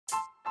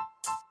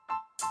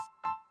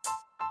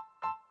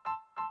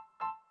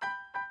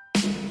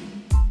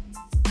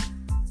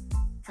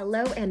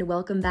Hello and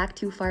welcome back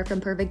to Far From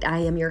Perfect. I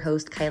am your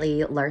host,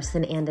 Kylie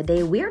Larson, and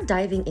today we're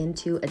diving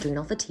into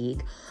adrenal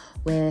fatigue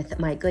with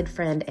my good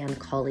friend and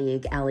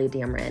colleague, Allie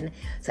Dameron.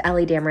 So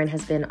Allie Dameron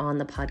has been on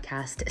the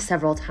podcast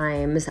several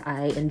times.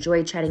 I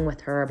enjoy chatting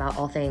with her about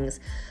all things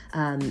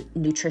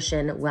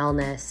nutrition,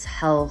 wellness,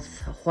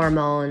 health,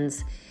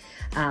 hormones,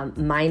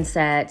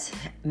 mindset,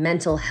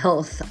 mental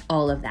health,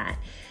 all of that.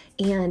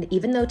 And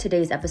even though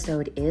today's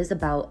episode is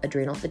about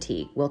adrenal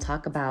fatigue, we'll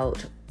talk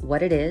about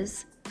what it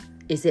is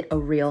it a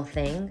real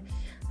thing?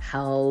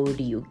 How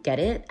do you get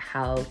it?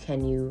 How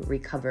can you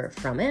recover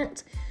from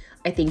it?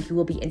 I think you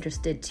will be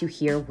interested to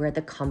hear where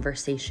the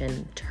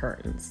conversation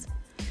turns.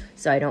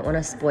 So I don't want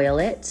to spoil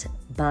it,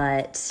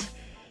 but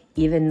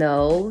even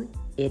though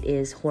it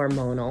is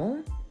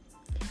hormonal,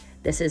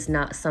 this is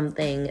not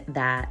something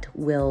that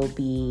will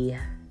be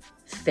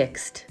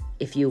fixed,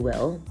 if you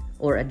will,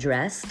 or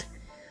addressed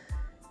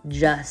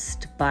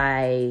just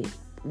by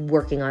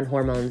working on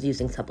hormones,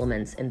 using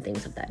supplements, and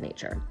things of that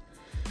nature.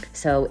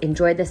 So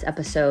enjoy this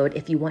episode.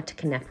 If you want to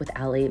connect with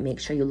Allie, make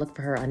sure you look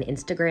for her on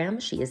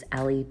Instagram. She is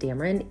Allie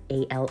Dameron,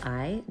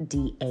 ALIDAMRON.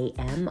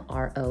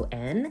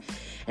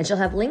 And she'll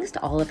have links to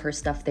all of her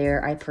stuff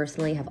there. I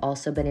personally have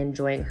also been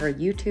enjoying her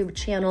YouTube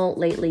channel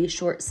lately,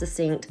 short,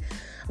 succinct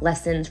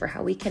lessons for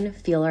how we can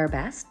feel our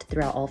best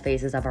throughout all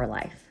phases of our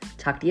life.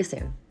 Talk to you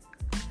soon.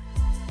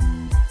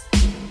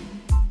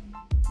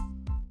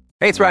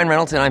 Hey, it's Ryan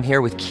Reynolds, and I'm here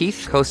with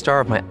Keith,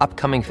 co-star of my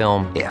upcoming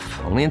film,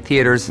 If, only in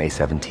theaters May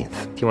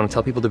 17th. Do you want to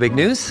tell people the big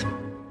news?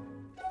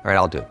 All right,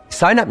 I'll do it.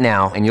 Sign up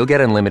now and you'll get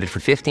unlimited for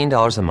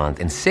 $15 a month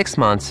and 6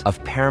 months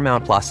of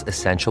Paramount Plus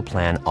Essential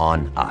Plan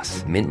on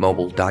us.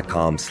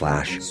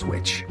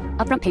 MintMobile.com/switch.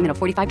 Upfront payment of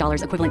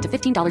 $45 equivalent to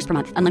 $15 per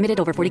month. Unlimited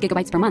over 40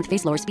 gigabytes per month.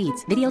 Face lower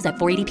speeds. Videos at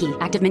 480p.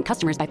 Active Mint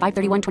customers by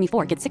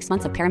 531.24 get 6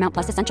 months of Paramount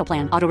Plus Essential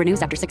Plan. Auto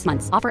renews after 6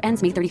 months. Offer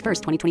ends May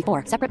 31st,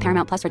 2024. Separate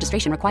Paramount Plus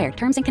registration required.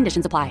 Terms and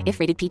conditions apply if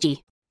rated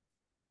PG.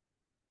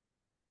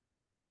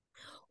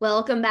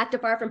 Welcome back to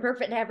Far From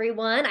Perfect,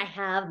 everyone. I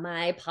have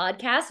my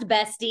podcast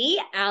bestie,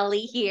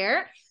 Allie,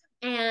 here.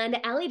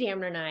 And Allie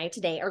Dameron and I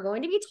today are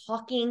going to be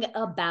talking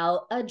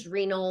about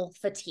adrenal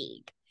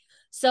fatigue.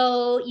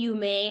 So you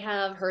may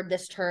have heard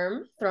this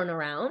term thrown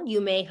around.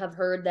 You may have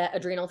heard that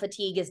adrenal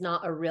fatigue is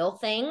not a real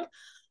thing.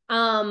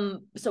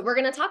 So we're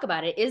going to talk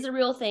about it. Is it a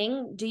real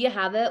thing? Do you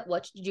have it?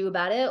 What should you do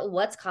about it?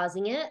 What's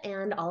causing it?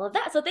 And all of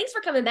that. So thanks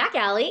for coming back,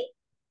 Allie.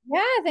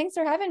 Yeah, thanks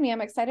for having me.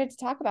 I'm excited to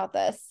talk about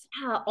this.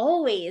 Yeah,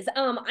 always.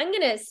 I'm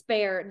going to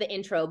spare the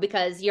intro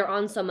because you're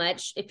on so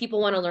much. If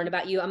people want to learn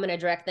about you, I'm going to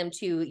direct them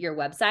to your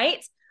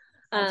website.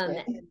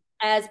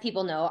 As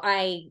people know,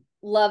 I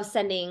love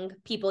sending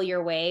people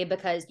your way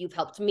because you've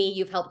helped me.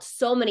 You've helped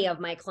so many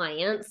of my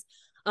clients.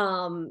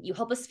 You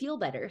help us feel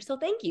better. So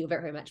thank you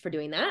very much for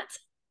doing that.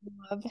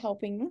 Love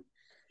helping.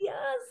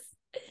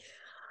 Yes.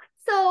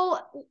 So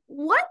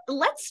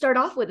let's start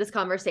off with this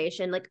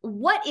conversation. Like,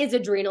 what is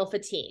adrenal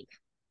fatigue?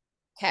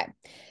 Okay.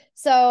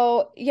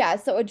 So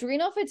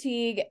adrenal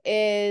fatigue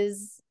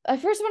is, I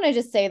first want to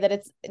just say that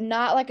it's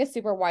not like a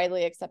super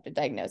widely accepted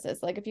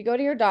diagnosis. Like if you go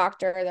to your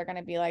doctor, they're going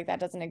to be like, that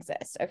doesn't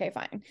exist. Okay,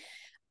 fine.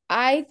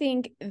 I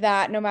think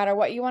that no matter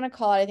what you want to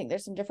call it, I think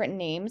there's some different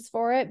names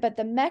for it, but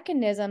the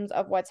mechanisms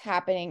of what's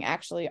happening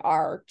actually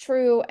are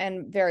true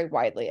and very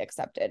widely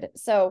accepted.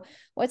 So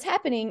what's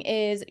happening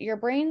is your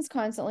brain's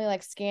constantly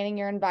like scanning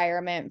your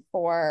environment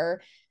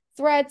for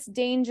threats,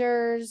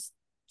 dangers,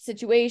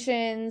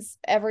 situations,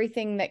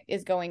 everything that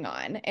is going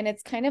on. And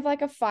it's kind of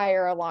like a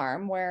fire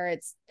alarm where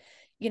it's,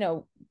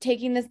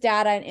 taking this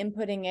data and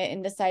inputting it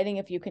and deciding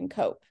if you can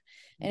cope.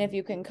 And if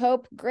you can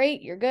cope,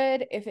 great, you're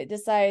good. If it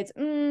decides,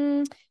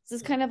 this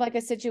is kind of like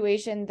a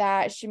situation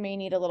that she may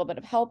need a little bit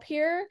of help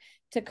here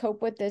to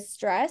cope with this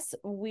stress,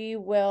 we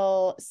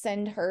will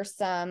send her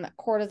some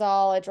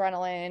cortisol,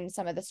 adrenaline,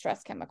 some of the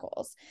stress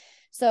chemicals.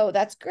 So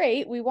that's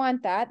great. We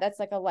want that. That's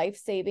like a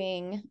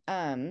life-saving,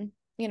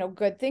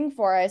 good thing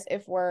for us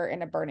if we're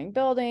in a burning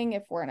building,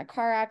 if we're in a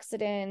car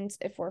accident,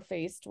 if we're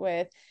faced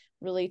with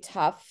really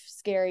tough,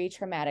 scary,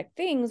 traumatic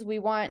things. We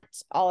want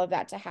all of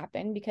that to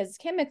happen because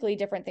chemically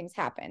different things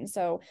happen.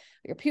 So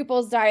your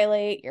pupils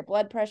dilate, your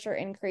blood pressure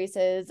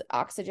increases,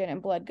 oxygen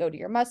and blood go to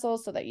your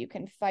muscles so that you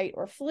can fight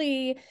or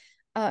flee.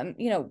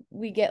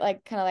 We get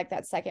like kind of like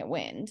that second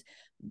wind.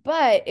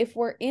 But if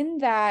we're in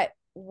that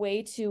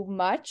way too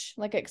much,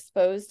 like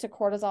exposed to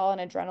cortisol and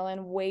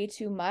adrenaline way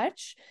too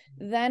much,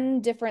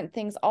 then different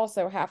things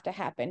also have to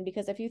happen.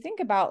 Because if you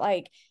think about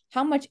like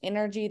how much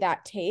energy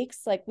that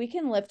takes, like we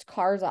can lift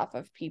cars off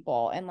of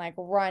people and like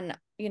run,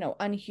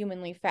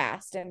 unhumanly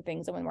fast and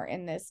things when we're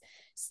in this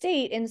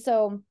state. And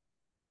so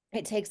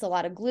it takes a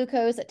lot of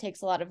glucose, it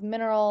takes a lot of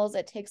minerals,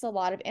 it takes a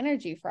lot of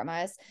energy from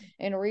us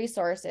and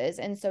resources.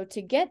 And so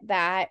to get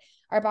that,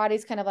 our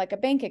body's kind of like a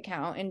bank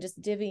account and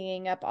just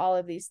divvying up all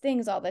of these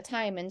things all the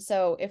time. And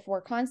so if we're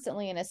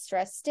constantly in a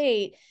stress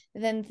state,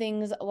 then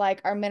things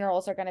like our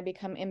minerals are going to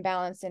become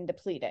imbalanced and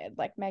depleted,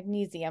 like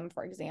magnesium,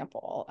 for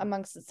example,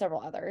 amongst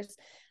several others,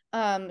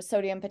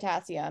 sodium,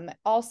 potassium.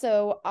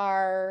 Also,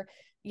 our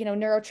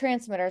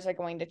neurotransmitters are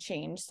going to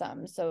change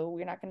some. So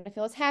you're not going to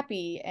feel as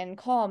happy and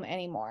calm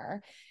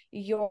anymore.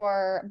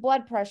 Your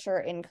blood pressure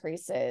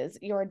increases.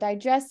 Your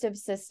digestive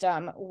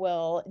system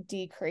will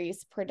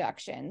decrease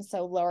production.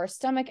 So lower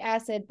stomach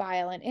acid,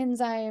 bile, and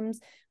enzymes.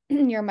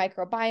 Your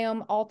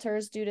microbiome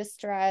alters due to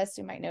stress.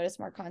 You might notice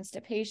more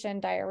constipation,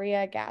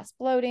 diarrhea, gas,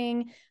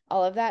 bloating,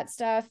 all of that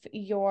stuff.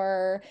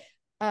 Your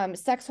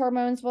sex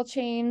hormones will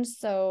change.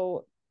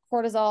 So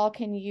cortisol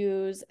can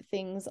use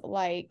things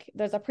like,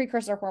 there's a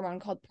precursor hormone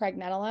called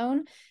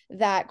pregnenolone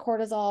that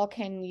cortisol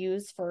can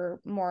use for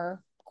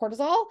more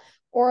cortisol,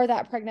 or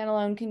that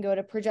pregnenolone can go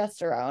to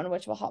progesterone,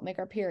 which will help make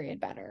our period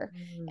better.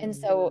 And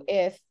so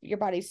if your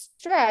body's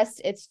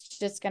stressed, it's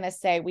just going to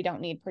say, we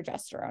don't need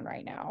progesterone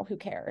right now. Who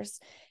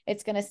cares?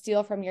 It's going to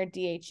steal from your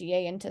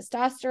DHEA and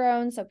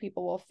testosterone. So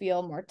people will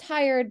feel more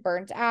tired,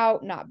 burnt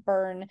out, not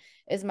burn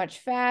as much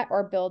fat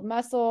or build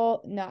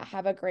muscle, not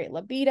have a great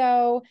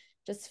libido,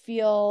 just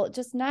feel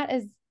just not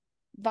as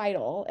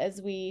vital as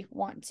we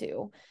want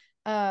to.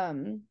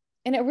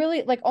 And it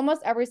really, like,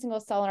 almost every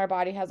single cell in our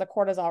body has a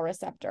cortisol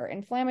receptor.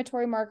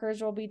 Inflammatory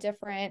markers will be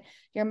different.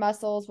 Your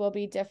muscles will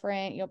be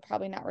different. You'll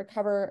probably not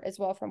recover as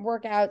well from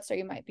workouts, so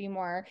you might be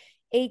more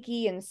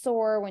achy and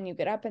sore when you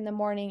get up in the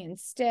morning and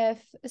stiff.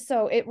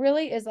 So it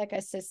really is like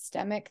a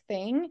systemic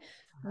thing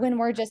when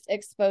we're just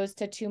exposed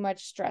to too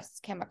much stress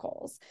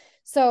chemicals.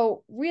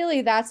 So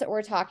really that's what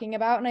we're talking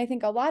about. And I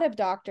think a lot of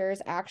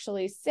doctors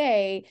actually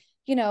say,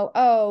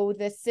 oh,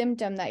 the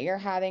symptom that you're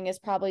having is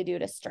probably due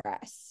to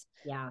stress.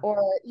 Yeah.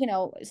 Or,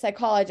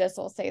 psychologists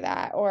will say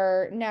that,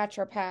 or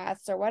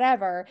naturopaths or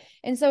whatever.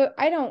 And so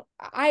I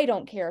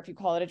don't care if you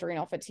call it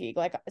adrenal fatigue.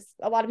 Like,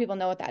 a lot of people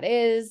know what that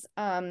is.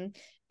 And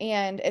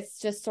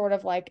it's just sort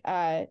of like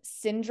a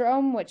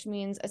syndrome, which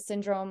means a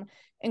syndrome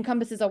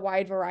encompasses a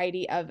wide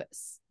variety of,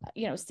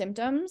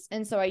 symptoms.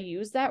 And so I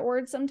use that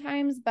word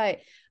sometimes, but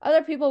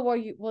other people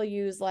will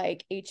use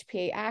like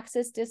HPA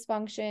axis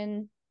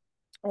dysfunction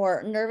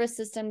or nervous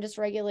system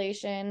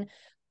dysregulation,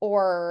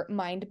 or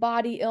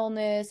mind-body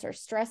illness, or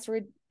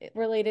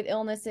stress-related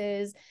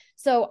illnesses.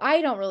 So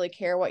I don't really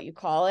care what you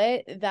call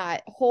it.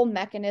 That whole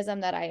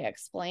mechanism that I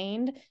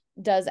explained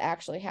does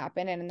actually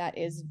happen, and that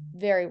is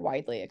very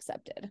widely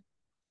accepted.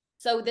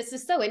 So this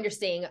is so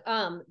interesting.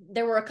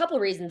 There were a couple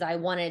of reasons I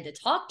wanted to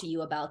talk to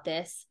you about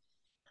this.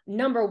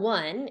 Number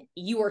one,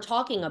 you were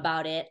talking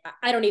about it,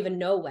 I don't even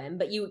know when,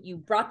 but you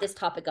brought this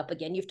topic up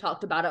again. You've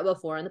talked about it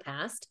before in the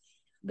past.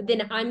 But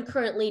then I'm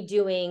currently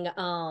doing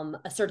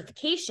a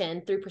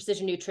certification through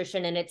Precision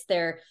Nutrition, and it's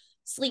their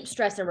sleep,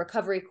 stress, and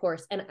recovery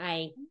course. And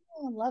I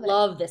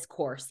love this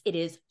course. It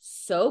is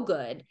so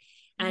good.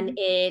 And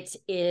it's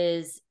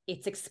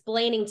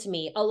explaining to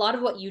me a lot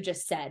of what you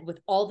just said, with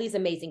all these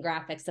amazing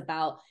graphics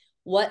about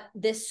what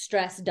this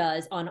stress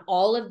does on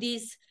all of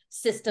these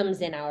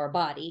systems in our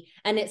body.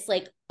 And it's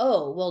like,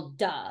 oh, well,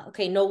 duh.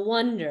 Okay, no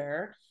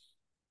wonder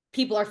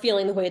people are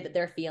feeling the way that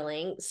they're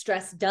feeling.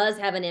 Stress does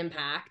have an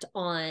impact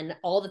on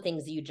all the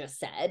things you just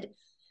said.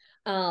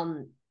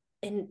 And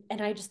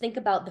I just think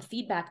about the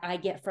feedback I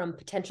get from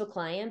potential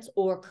clients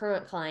or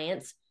current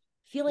clients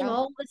feeling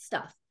all this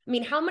stuff. I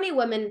mean, how many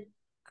women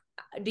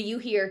do you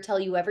hear tell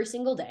you every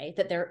single day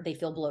that they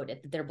feel bloated,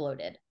 that they're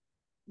bloated?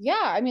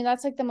 Yeah. I mean,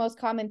 that's like the most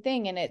common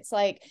thing. And it's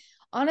like,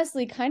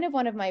 honestly, kind of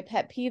one of my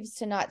pet peeves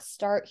to not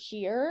start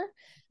here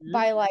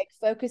by like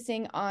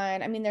focusing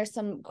on, I mean, there's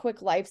some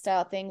quick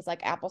lifestyle things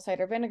like apple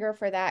cider vinegar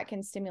for that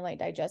can stimulate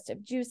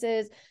digestive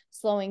juices,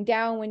 slowing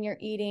down when you're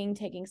eating,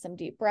 taking some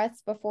deep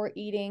breaths before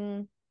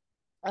eating,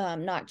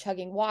 not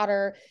chugging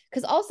water.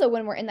 Cause also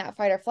when we're in that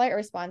fight or flight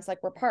response,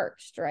 like, we're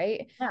parched,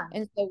 right? Yeah.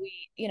 And so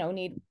we,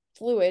 need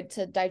fluid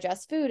to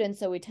digest food. And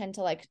so we tend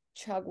to like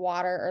chug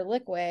water or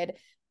liquid,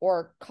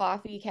 or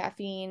coffee,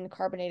 caffeine,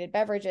 carbonated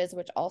beverages,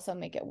 which also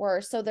make it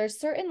worse. So there's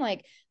certain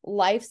like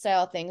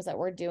lifestyle things that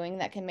we're doing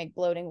that can make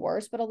bloating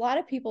worse, but a lot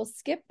of people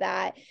skip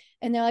that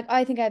and they're like, oh,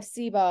 I think I have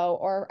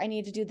SIBO, or I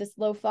need to do this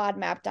low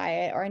FODMAP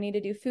diet, or I need to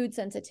do food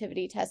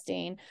sensitivity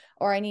testing,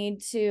 or I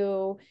need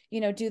to,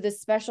 do this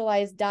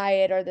specialized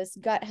diet or this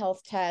gut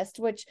health test,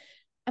 which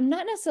I'm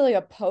not necessarily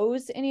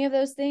opposed to any of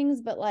those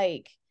things, but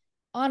like,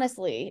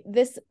 honestly,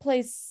 this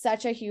plays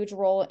such a huge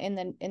role in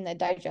the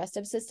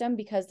digestive system,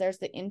 because there's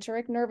the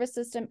enteric nervous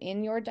system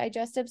in your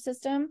digestive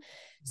system.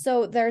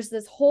 So there's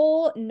this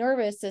whole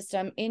nervous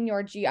system in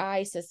your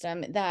GI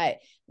system that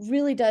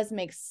really does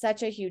make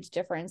such a huge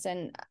difference.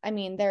 And I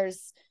mean,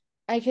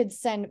 I could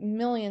send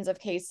millions of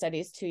case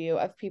studies to you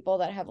of people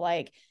that have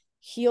like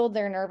healed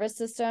their nervous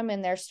system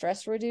and their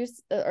stress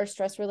reduced or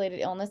stress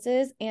related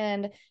illnesses,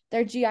 and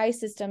their GI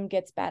system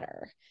gets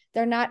better.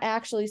 They're not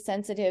actually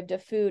sensitive to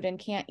food and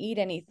can't eat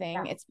anything.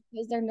 Yeah. It's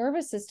because their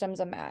nervous system's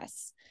a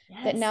mess.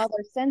 Yes. That now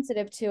they're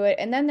sensitive to it.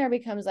 And then there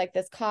becomes like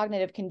this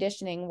cognitive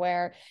conditioning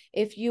where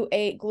if you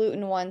ate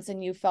gluten once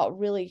and you felt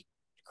really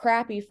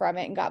crappy from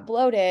it and got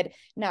bloated,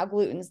 now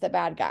gluten's the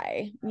bad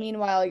guy.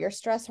 Meanwhile, your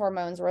stress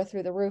hormones were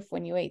through the roof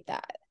when you ate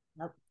that.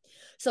 Yep.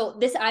 So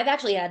I've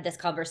actually had this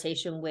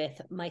conversation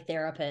with my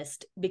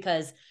therapist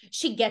because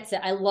she gets it.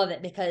 I love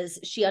it because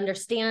she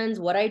understands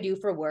what I do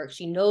for work.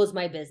 She knows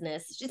my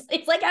business.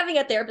 It's like having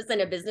a therapist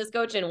and a business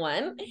coach in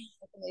one. That's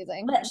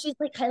amazing. But she's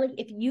like, Kylie,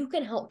 if you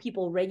can help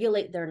people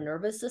regulate their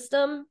nervous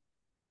system,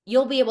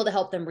 you'll be able to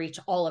help them reach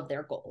all of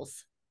their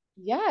goals.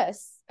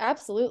 Yes,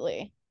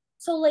 absolutely.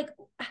 So like,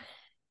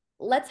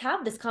 let's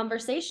have this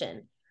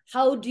conversation.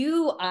 How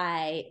do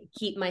I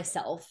keep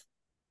myself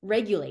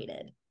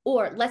regulated?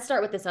 Or let's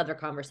start with this other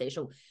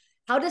conversation.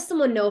 How does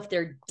someone know if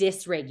they're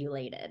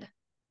dysregulated?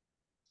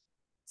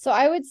 So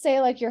I would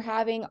say like you're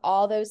having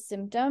all those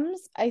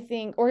symptoms, I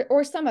think,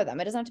 or some of them.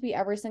 It doesn't have to be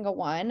every single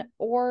one,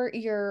 or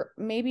you're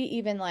maybe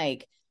even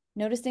like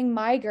noticing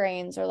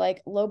migraines or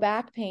like low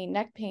back pain,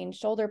 neck pain,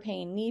 shoulder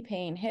pain, knee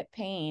pain, hip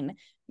pain.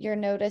 You're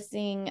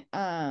noticing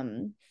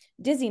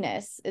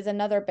dizziness is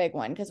another big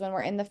one, because when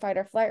we're in the fight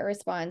or flight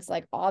response,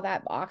 like all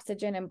that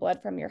oxygen and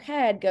blood from your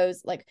head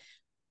goes like,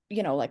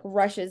 like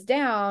rushes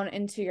down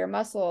into your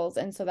muscles.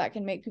 And so that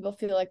can make people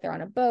feel like they're on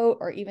a boat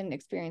or even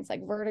experience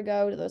like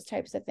vertigo, those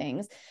types of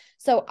things.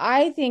 So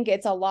I think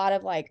it's a lot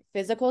of like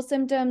physical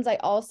symptoms. I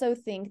also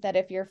think that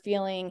if you're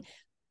feeling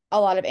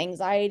a lot of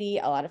anxiety,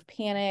 a lot of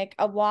panic,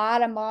 a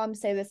lot of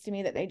moms say this to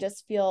me, that they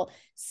just feel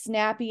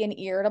snappy and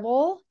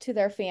irritable to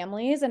their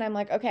families. And I'm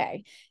like,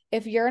 okay,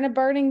 if you're in a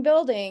burning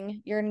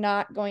building, you're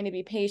not going to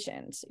be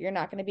patient. You're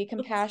not going to be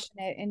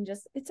compassionate and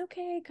just, it's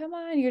okay. Come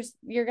on.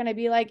 You're going to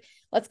be like,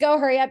 let's go,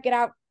 hurry up, get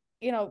out,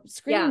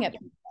 screaming at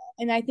people.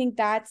 And I think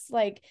that's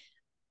like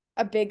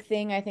a big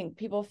thing. I think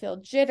people feel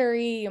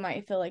jittery. You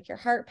might feel like your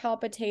heart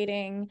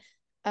palpitating.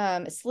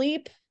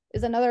 Sleep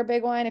is another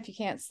big one. If you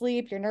can't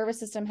sleep, your nervous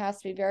system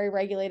has to be very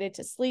regulated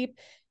to sleep,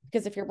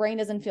 because if your brain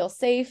doesn't feel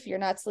safe, you're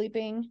not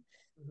sleeping.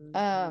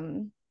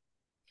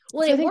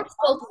 Well, it works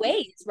both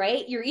ways,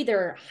 right? You're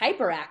either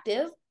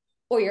hyperactive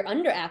or you're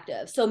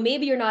underactive. So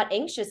maybe you're not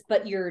anxious,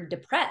 but you're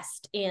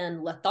depressed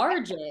and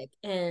lethargic,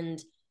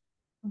 and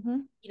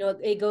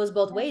it goes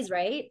both ways,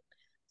 right?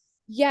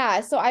 Yeah.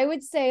 So I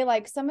would say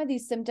like some of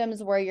these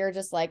symptoms where you're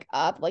just like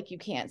up, like you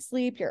can't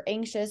sleep, you're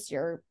anxious,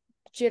 you're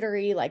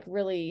jittery, like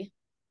really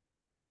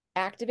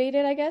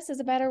activated, I guess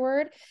is a better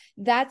word.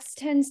 That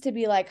tends to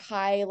be like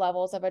high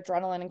levels of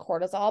adrenaline and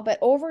cortisol. But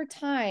over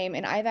time,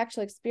 and I've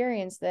actually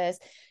experienced this,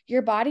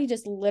 your body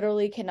just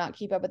literally cannot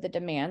keep up with the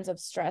demands of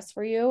stress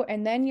for you.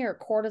 And then your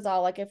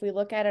cortisol, like if we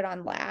look at it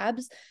on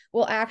labs,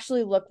 will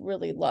actually look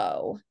really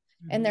low.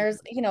 And there's,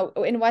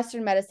 in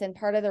Western medicine,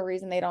 part of the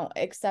reason they don't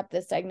accept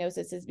this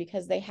diagnosis is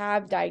because they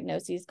have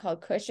diagnoses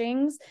called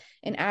Cushing's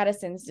and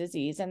Addison's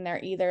disease. And they're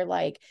either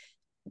like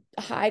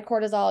high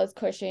cortisol is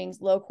Cushing's,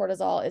 low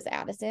cortisol is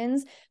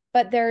Addison's.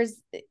 But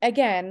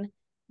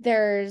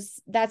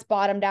that's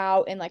bottomed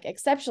out and like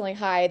exceptionally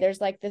high.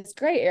 There's like this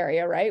gray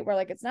area, right? Where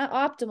like it's not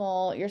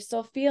optimal. You're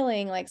still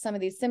feeling like some of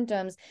these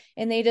symptoms,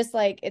 and they just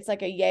like, it's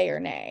like a yay or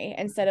nay,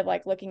 instead of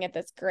like looking at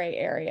this gray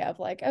area of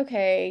like,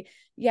 okay,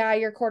 yeah,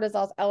 your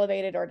cortisol's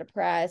elevated or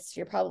depressed.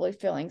 You're probably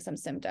feeling some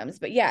symptoms.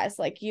 But yes,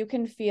 like you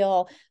can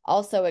feel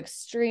also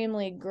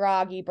extremely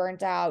groggy,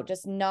 burnt out,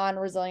 just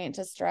non-resilient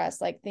to stress,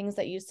 like things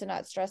that used to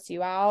not stress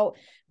you out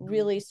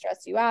really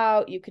stress you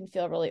out. You can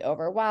feel really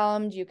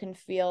overwhelmed. You can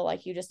feel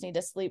like you just need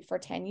to sleep for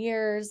 10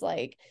 years.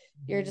 Like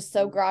you're just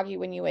so groggy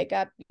when you wake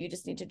up, you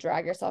just need to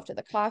drag yourself to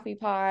the coffee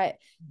pot.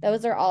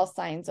 Those are all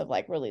signs of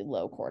like really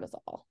low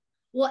cortisol.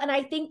 Well, and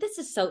I think this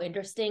is so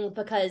interesting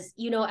because,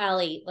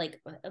 Allie, like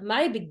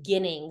my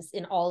beginnings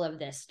in all of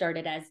this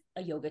started as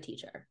a yoga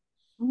teacher.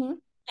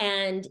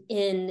 And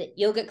in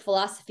yogic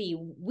philosophy,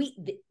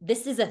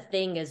 this is a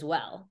thing as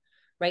well,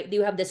 right?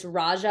 You have this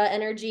Raja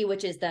energy,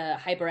 which is the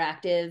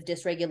hyperactive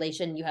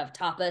dysregulation. You have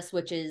tapas,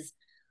 which is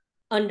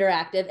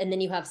underactive. And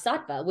then you have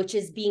sattva, which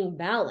is being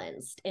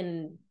balanced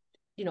and,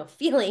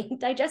 feeling,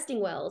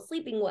 digesting well,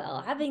 sleeping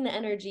well, having the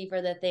energy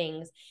for the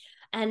things.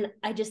 And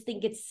I just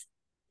think it's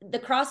the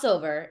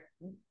crossover.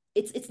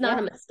 It's not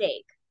a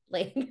mistake.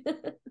 Like,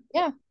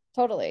 yeah,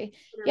 totally.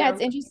 Yeah. It's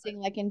interesting.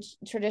 Like in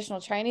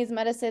traditional Chinese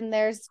medicine,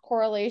 there's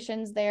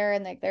correlations there,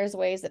 and like, there's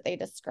ways that they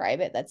describe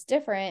it that's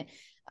different.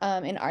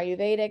 In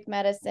Ayurvedic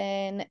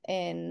medicine,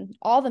 in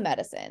all the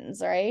medicines,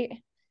 right?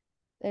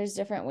 There's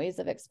different ways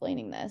of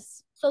explaining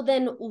this. So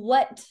then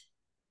what's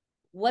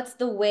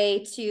the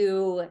way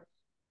to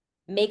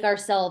make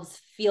ourselves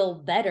feel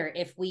better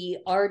if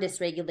we are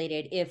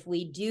dysregulated, if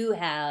we do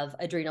have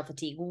adrenal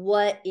fatigue?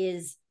 What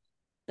is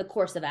the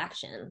course of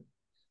action?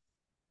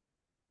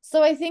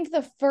 So I think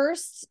the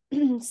first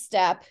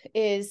step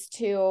is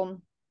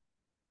to,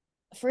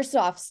 first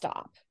off,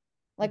 stop.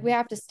 Like we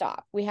have to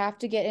stop. We have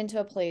to get into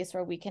a place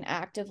where we can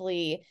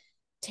actively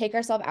take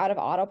ourselves out of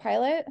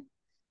autopilot,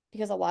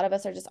 because a lot of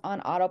us are just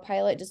on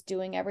autopilot, just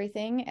doing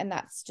everything. And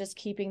that's just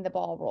keeping the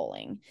ball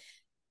rolling.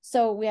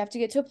 So we have to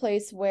get to a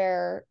place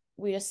where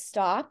we just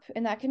stop.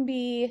 And that can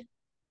be,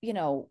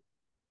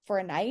 for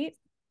a night,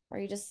 or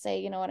you just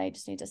say, I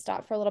just need to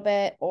stop for a little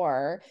bit,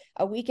 or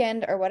a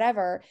weekend or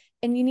whatever.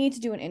 And you need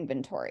to do an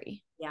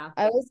inventory. Yeah.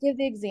 I always give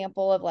the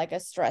example of like a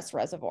stress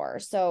reservoir.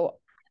 So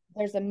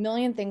there's a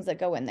million things that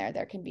go in there.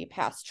 There can be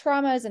past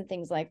traumas and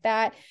things like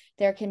that.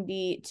 There can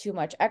be too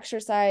much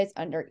exercise,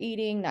 under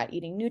eating, not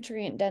eating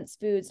nutrient dense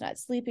foods, not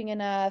sleeping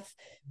enough,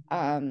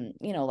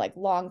 like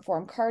long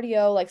form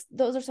cardio. Like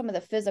those are some of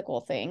the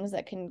physical things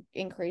that can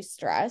increase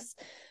stress.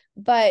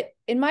 But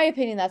in my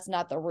opinion, that's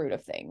not the root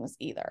of things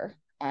either.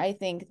 I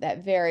think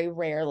that very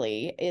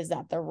rarely is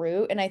that the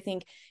root. And I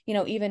think,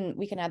 even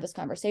we can have this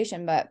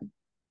conversation, but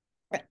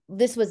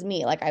this was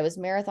me. Like I was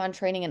marathon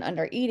training and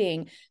under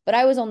eating, but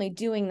I was only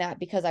doing that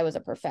because I was a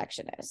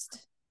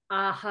perfectionist.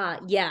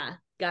 Yeah.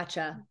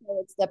 Gotcha. So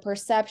it's the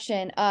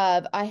perception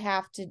of I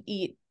have to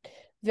eat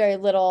very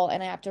little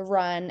and I have to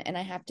run and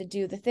I have to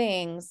do the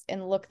things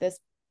and look this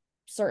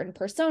certain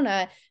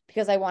persona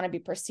because I want to be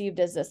perceived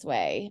as this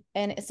way.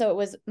 And so it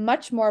was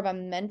much more of a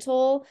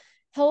mental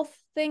health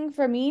thing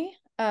for me.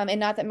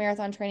 And not that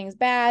marathon training is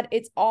bad.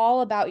 It's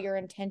all about your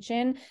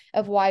intention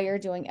of why you're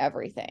doing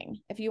everything.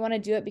 If you want to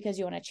do it because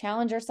you want to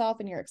challenge yourself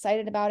and you're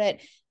excited about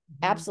it,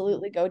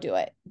 absolutely go do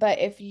it. But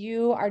if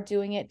you are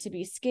doing it to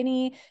be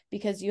skinny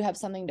because you have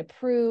something to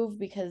prove,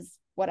 because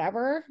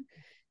whatever,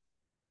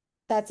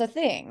 that's a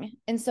thing.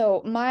 And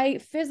so my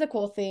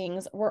physical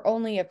things were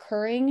only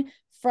occurring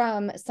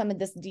from some of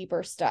this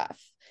deeper stuff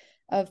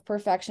of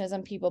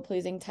perfectionism, people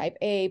pleasing, type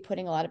A,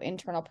 putting a lot of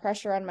internal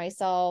pressure on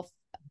myself,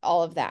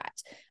 all of that.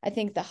 I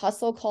think the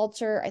hustle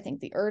culture, I think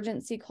the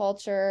urgency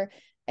culture,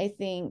 I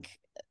think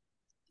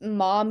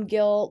mom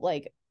guilt,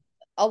 like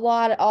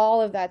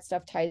all of that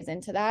stuff ties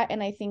into that.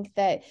 And I think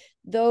that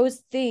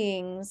those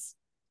things,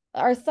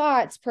 our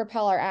thoughts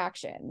propel our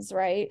actions,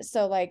 right?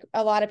 So like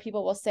a lot of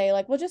people will say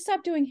like, well, just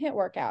stop doing HIIT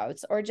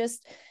workouts or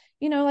just,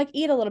 like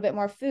eat a little bit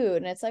more food.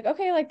 And it's like,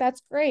 okay, like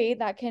that's great.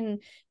 That can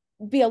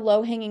be a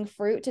low-hanging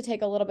fruit to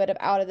take a little bit of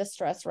out of the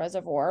stress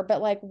reservoir.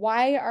 But like,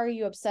 why are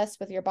you obsessed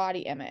with your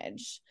body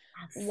image?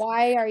 Yes.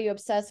 Why are you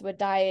obsessed with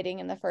dieting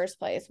in the first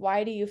place?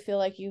 Why do you feel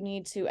like you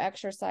need to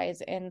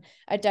exercise in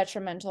a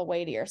detrimental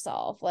way to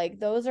yourself? Like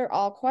those are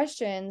all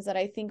questions that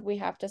I think we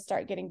have to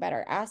start getting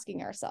better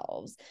asking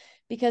ourselves,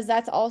 because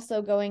that's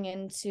also going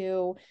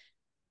into,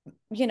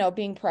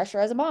 being pressure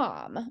as a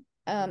mom.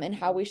 And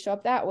how we show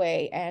up that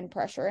way, and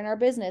pressure in our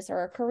business or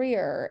our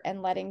career,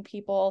 and letting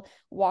people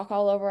walk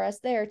all over us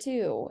there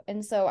too.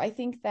 And so I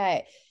think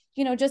that,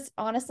 just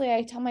honestly,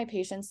 I tell my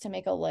patients to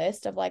make a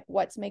list of like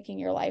what's making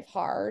your life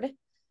hard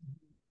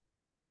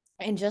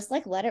and just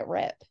like let it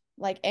rip.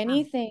 Like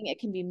anything, it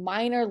can be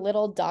minor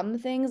little dumb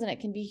things and it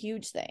can be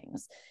huge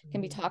things. It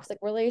can be toxic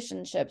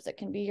relationships, it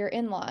can be your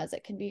in-laws,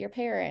 it can be your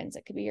parents,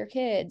 it could be your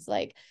kids.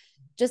 Like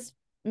just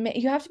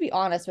you have to be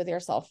honest with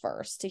yourself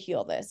first to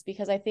heal this,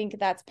 because I think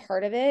that's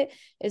part of it,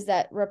 is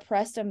that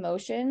repressed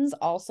emotions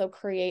also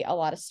create a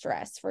lot of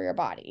stress for your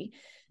body.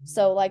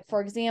 So like, for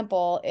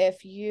example,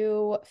 if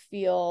you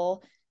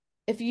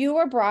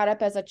were brought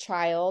up as a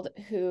child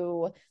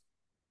who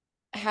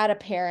had a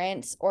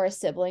parent or a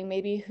sibling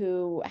maybe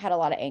who had a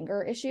lot of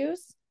anger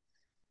issues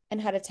and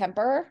had a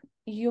temper,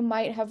 you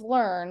might have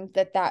learned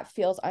that that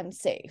feels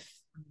unsafe.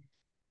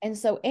 And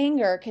so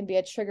anger can be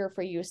a trigger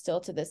for you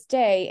still to this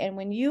day. And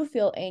when you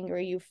feel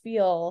angry, you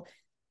feel,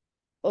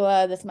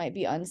 this might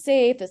be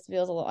unsafe. This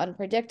feels a little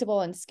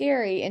unpredictable and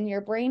scary. And your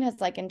brain has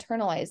like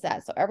internalized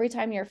that. So every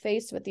time you're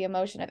faced with the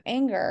emotion of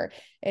anger,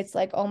 it's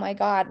like, oh my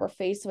God, we're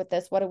faced with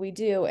this. What do we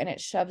do? And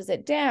it shoves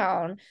it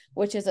down,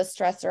 which is a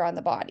stressor on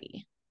the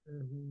body.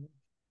 Mm-hmm.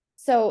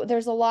 So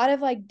there's a lot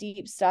of like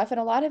deep stuff. And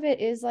a lot of it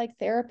is like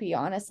therapy,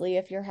 honestly,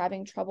 if you're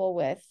having trouble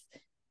with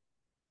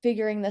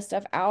figuring this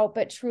stuff out.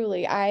 But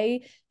truly,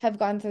 I have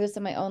gone through this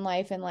in my own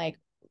life, and like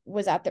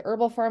was at the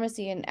herbal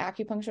pharmacy and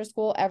acupuncture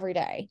school every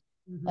day.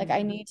 Mm-hmm. Like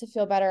I need to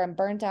feel better. I'm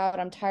burnt out.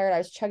 I'm tired. I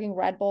was chugging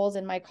Red Bulls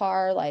in my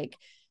car. Like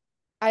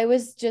I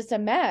was just a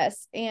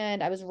mess,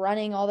 and I was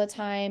running all the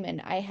time. And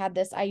I had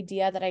this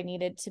idea that I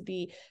needed to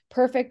be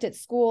perfect at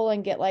school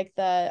and get like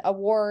the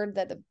award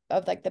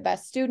of like the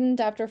best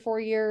student after 4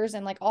 years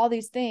and like all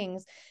these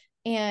things.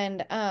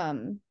 And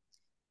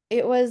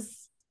it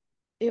was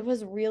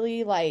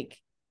really like,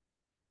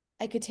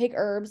 I could take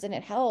herbs and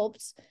it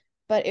helped,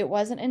 but it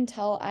wasn't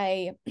until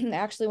I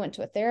actually went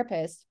to a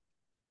therapist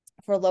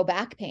for low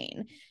back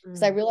pain,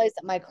 because I realized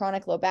that my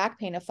chronic low back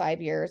pain of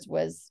 5 years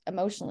was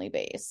emotionally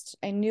based.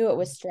 I knew it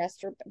was stress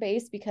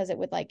based because it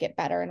would like get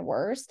better and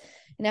worse.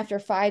 And after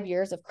 5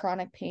 years of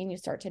chronic pain, you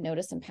start to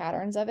notice some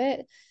patterns of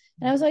it.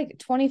 And I was like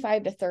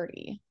 25 to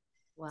 30.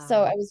 Wow.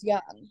 So I was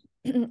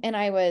young and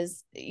I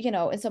was,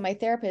 and so my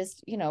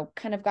therapist,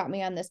 kind of got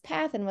me on this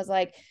path and was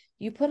like,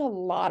 you put a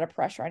lot of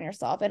pressure on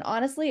yourself. And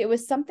honestly, it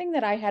was something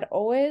that I had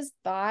always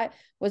thought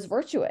was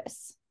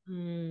virtuous.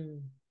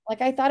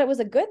 Like I thought it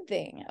was a good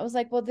thing. I was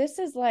like, well, this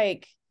is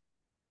like,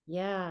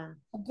 a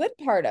good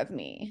part of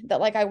me that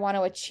like I want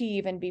to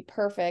achieve and be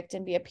perfect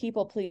and be a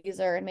people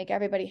pleaser and make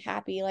everybody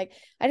happy. Like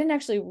I didn't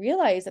actually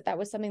realize that that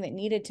was something that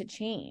needed to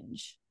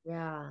change.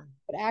 Yeah.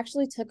 It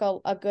actually took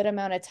a good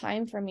amount of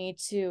time for me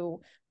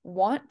to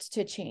want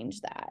to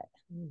change that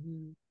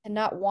and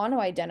not want to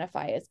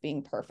identify as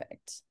being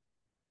perfect.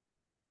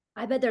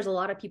 I bet there's a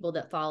lot of people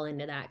that fall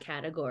into that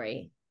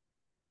category.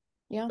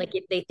 Yeah. Like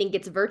if they think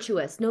it's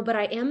virtuous. No, but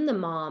I am the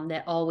mom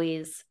that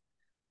always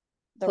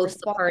The hosts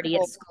the party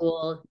at responsible.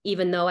 school,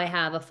 even though I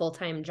have a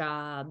full-time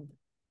job.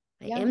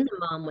 I Yeah. am the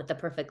mom with the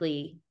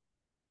perfectly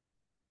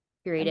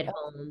And curated both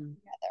home.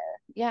 together.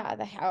 Yeah,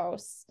 the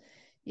house.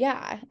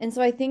 Yeah. And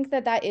so I think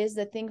that that is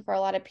the thing for a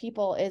lot of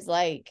people is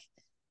like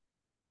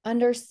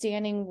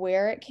understanding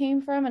where it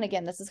came from. And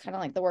again, this is kind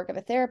of like the work of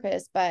a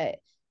therapist, but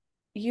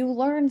you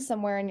learn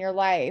somewhere in your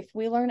life.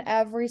 We learn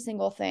every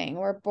single thing.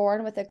 We're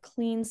born with a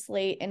clean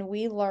slate and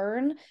we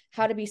learn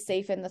how to be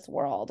safe in this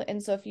world.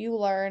 And so if you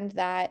learned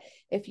that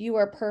if you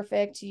were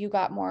perfect, you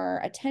got more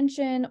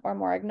attention or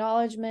more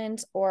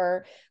acknowledgement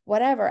or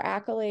whatever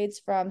accolades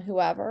from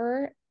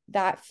whoever,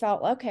 that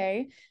felt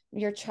okay.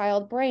 Your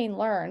child brain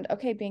learned,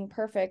 okay, being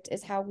perfect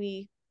is how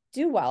we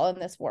do well in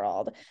this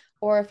world.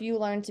 Or if you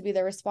learned to be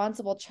the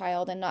responsible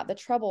child and not the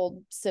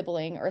troubled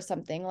sibling or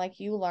something,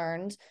 like you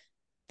learned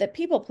that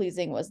people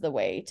pleasing was the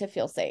way to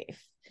feel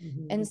safe.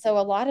 Mm-hmm. And so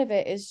a lot of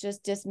it is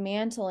just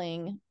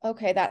dismantling,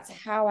 okay, that's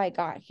how I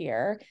got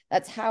here.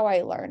 That's how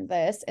I learned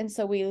this. And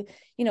so we,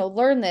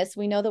 learn this,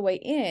 we know the way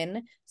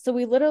in. So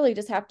we literally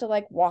just have to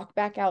like walk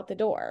back out the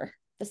door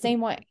the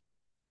same way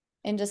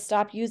and just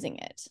stop using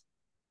it.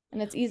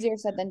 And it's easier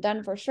said than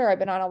done for sure. I've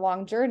been on a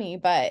long journey,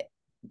 but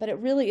it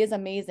really is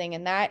amazing.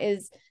 And that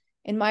is,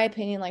 in my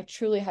opinion, like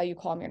truly how you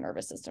calm your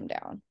nervous system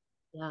down.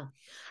 Yeah.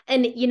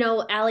 And,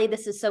 Allie,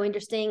 this is so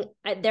interesting.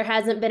 There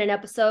hasn't been an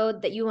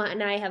episode that you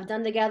and I have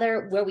done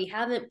together where we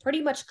haven't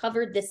pretty much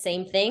covered this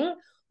same thing,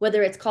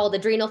 whether it's called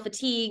adrenal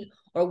fatigue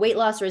or weight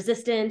loss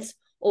resistance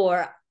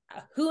or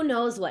who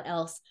knows what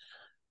else.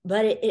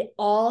 But it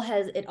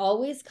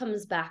always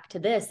comes back to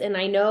this. And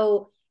I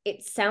know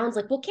it sounds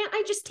like, well, can't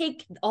I just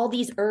take all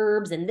these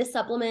herbs and this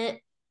supplement?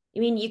 I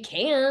mean, you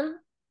can.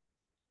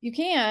 You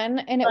can,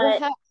 and it will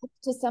help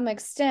to some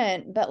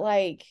extent, but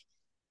like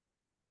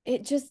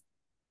it just,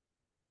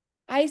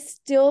 I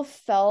still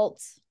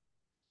felt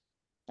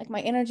like my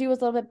energy was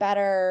a little bit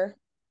better.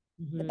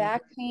 Mm-hmm. The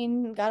back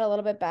pain got a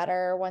little bit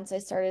better once I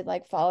started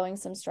like following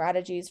some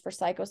strategies for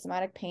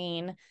psychosomatic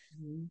pain.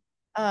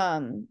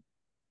 Mm-hmm.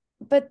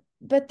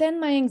 But then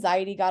my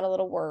anxiety got a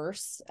little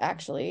worse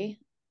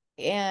actually.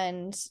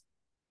 And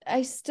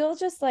I still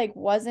just like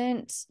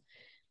wasn't,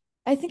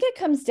 I think it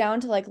comes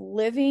down to like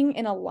living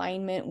in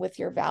alignment with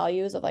your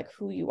values of like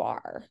who you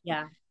are.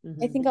 Yeah.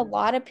 Mm-hmm. I think a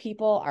lot of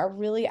people are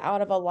really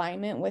out of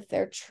alignment with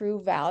their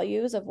true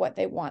values of what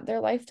they want their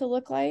life to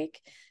look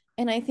like.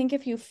 And I think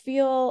if you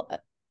feel,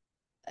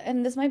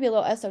 and this might be a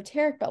little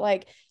esoteric, but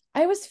like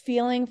I was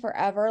feeling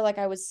forever like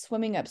I was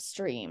swimming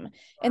upstream. Wow.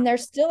 And there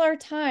still are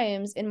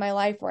times in my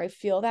life where I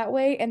feel that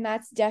way. And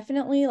that's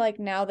definitely like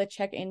now the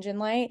check engine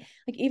light.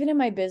 Like even in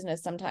my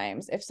business,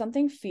 sometimes if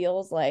something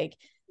feels like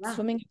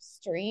swimming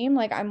upstream,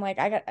 like I'm like,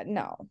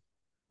 no,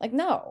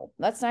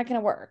 that's not going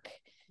to work.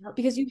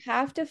 Because you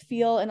have to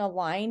feel and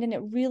aligned, and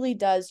it really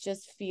does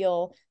just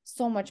feel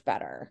so much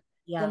better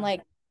than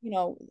like,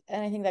 and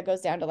I think that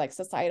goes down to like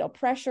societal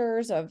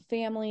pressures of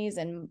families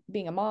and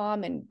being a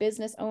mom and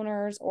business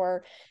owners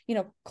or,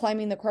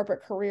 climbing the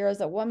corporate career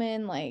as a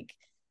woman. Like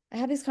I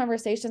have these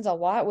conversations a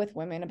lot with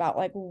women about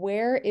like,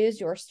 where is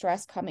your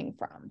stress coming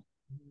from?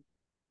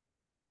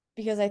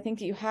 Because I think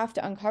that you have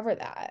to uncover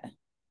that.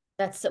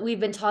 We've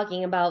been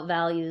talking about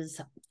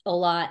values a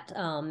lot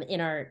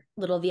in our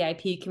little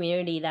VIP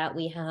community that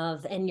we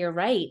have. And you're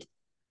right.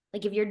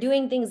 Like if you're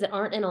doing things that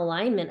aren't in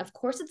alignment, of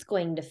course it's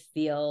going to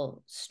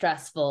feel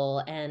stressful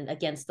and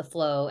against the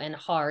flow and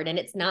hard. And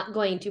it's not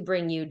going to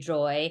bring you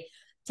joy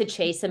to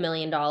chase $1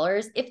 million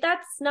if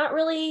that's not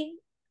really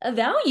a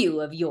value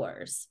of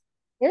yours.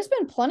 There's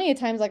been plenty of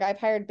times like I've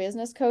hired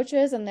business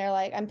coaches and they're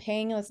like, I'm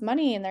paying this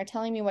money and they're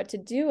telling me what to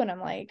do. And I'm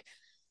like,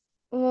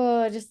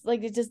 oh, just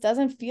like, it just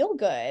doesn't feel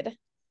good.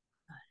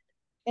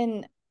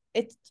 And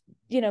it's,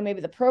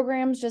 maybe the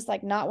program's just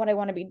like not what I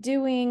want to be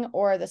doing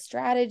or the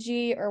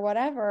strategy or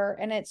whatever.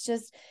 And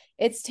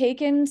it's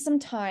taken some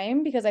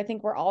time because I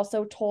think we're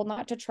also told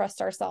not to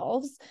trust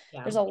ourselves.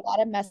 Yeah. There's a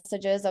lot of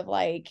messages of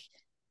like,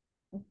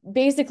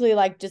 basically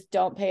like, just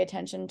don't pay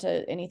attention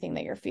to anything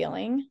that you're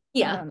feeling.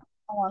 Yeah.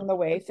 Along the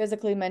way,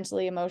 physically,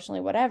 mentally,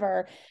 emotionally,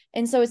 whatever.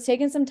 And so it's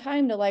taken some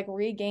time to like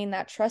regain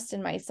that trust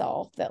in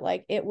myself that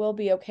like, it will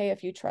be okay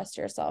if you trust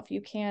yourself.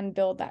 You can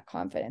build that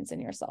confidence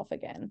in yourself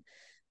again.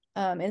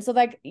 And so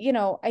like,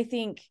 I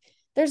think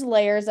there's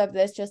layers of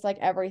this, just like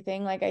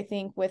everything. Like I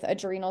think with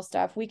adrenal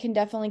stuff, we can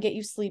definitely get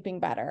you sleeping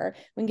better.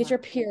 We can get your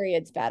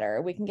periods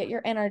better. We can get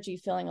your energy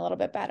feeling a little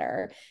bit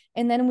better.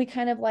 And then we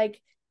kind of like,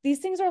 these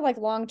things are like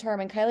long-term.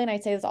 And Kylie and I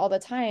say this all the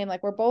time,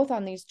 like we're both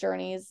on these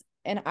journeys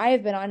and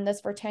I've been on this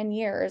for 10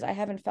 years. I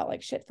haven't felt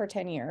like shit for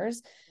 10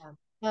 years.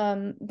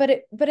 Yeah.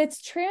 But it's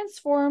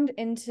transformed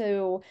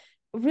into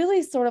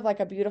really sort of like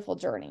a beautiful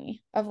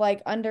journey of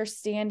like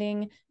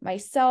understanding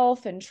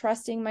myself and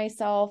trusting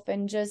myself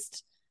and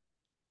just,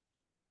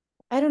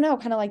 I don't know,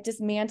 kind of like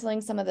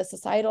dismantling some of the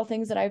societal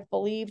things that I've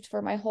believed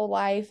for my whole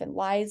life and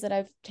lies that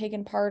I've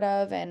taken part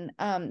of. And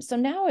so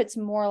now it's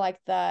more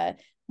like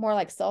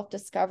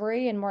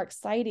self-discovery and more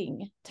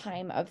exciting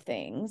time of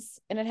things.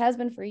 And it has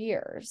been for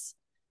years.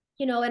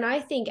 And I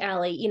think,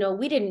 Allie,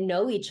 we didn't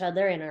know each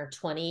other in our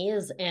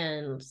 20s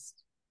and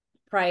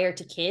prior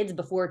to kids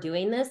before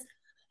doing this.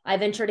 I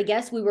venture to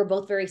guess we were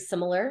both very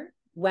similar,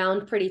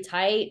 wound pretty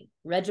tight,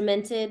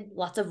 regimented,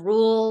 lots of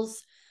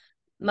rules,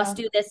 must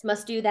do this,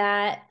 must do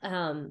that.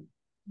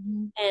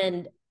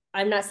 And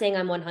I'm not saying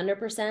I'm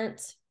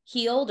 100%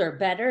 healed or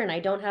better and I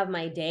don't have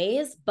my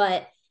days,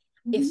 but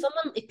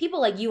if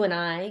people like you and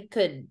I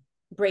could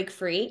break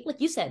free,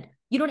 like you said,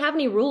 you don't have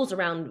any rules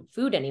around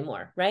food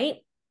anymore, right?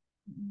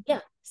 Yeah,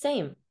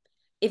 same.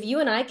 If you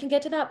and I can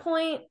get to that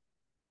point,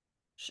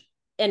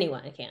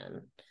 anyone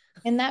can.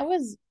 And that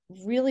was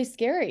really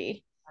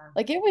scary.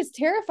 Like, it was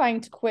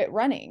terrifying to quit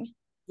running.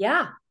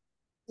 Yeah.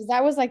 Because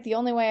that was like the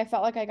only way I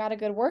felt like I got a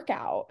good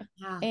workout.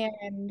 Yeah.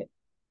 And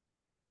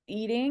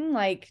eating,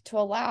 like, to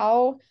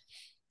allow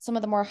some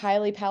of the more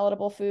highly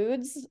palatable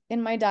foods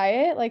in my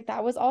diet, like,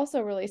 that was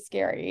also really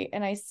scary.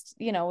 And I,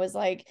 was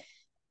like,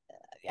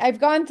 I've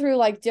gone through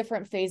like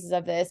different phases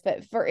of this,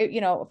 but for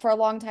a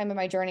long time in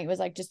my journey, it was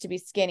like just to be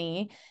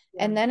skinny.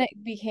 Yeah. And then it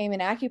became an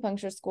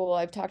acupuncture school.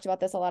 I've talked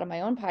about this a lot on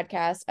my own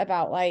podcast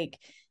about like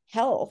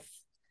health.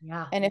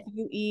 Yeah. And if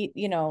you eat,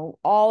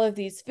 all of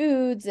these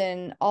foods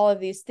and all of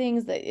these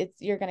things, that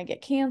you're going to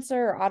get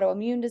cancer or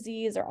autoimmune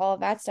disease or all of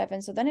that stuff.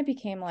 And so then it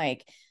became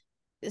like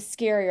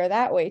scarier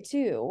that way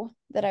too,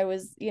 that I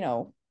was,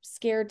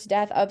 scared to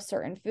death of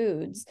certain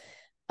foods.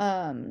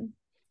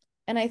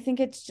 And I think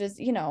it's just,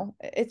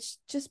 it's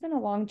just been a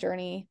long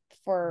journey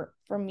for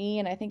me.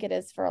 And I think it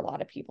is for a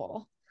lot of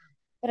people,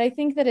 but I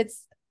think that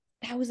it's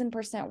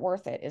 1000%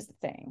 worth it is the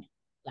thing.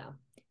 Yeah.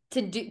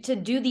 To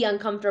do the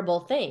uncomfortable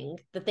thing,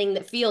 the thing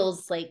that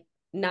feels like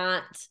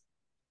not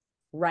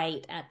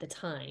right at the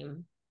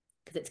time,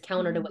 because it's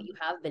counter to what you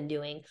have been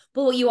doing.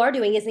 But what you are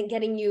doing isn't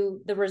getting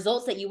you the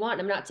results that you want.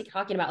 I'm not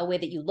talking about a way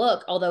that you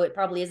look, although it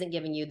probably isn't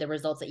giving you the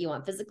results that you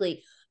want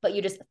physically, but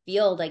you just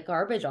feel like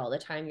garbage all the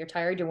time. You're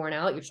tired, you're worn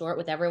out, you're short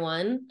with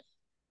everyone.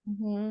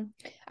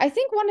 I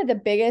think one of the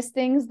biggest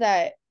things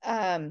that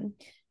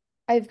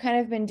I've kind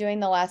of been doing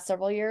the last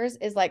several years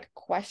is like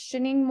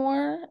questioning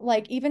more,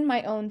 like even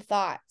my own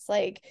thoughts.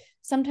 Like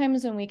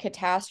sometimes when we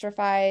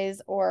catastrophize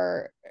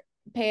or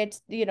pay it,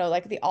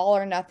 like the all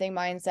or nothing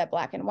mindset,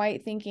 black and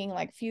white thinking,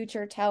 like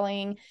future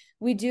telling,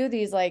 we do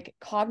these like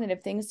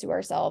cognitive things to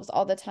ourselves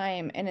all the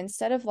time. And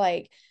instead of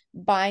like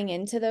buying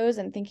into those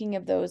and thinking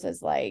of those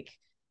as like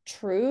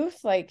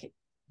truth, like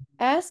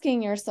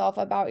asking yourself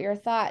about your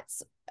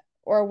thoughts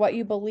or what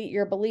you believe,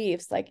 your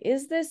beliefs, like,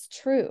 is this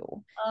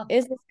true?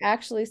 Is this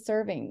actually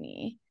serving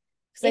me?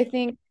 Because I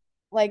think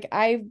like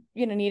I,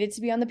 needed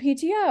to be on the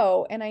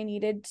PTO and I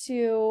needed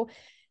to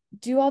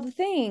do all the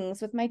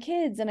things with my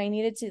kids and I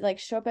needed to like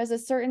show up as a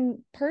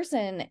certain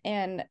person.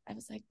 And I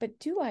was like, but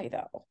do I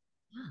though?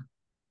 Yeah.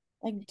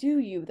 Like, do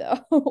you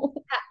though?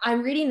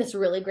 I'm reading this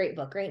really great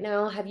book right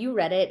now. Have you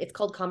read it? It's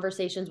called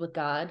Conversations with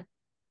God.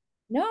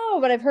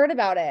 No, but I've heard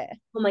about it.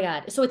 Oh my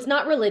God. So it's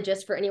not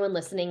religious for anyone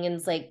listening and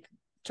it's like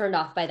turned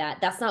off by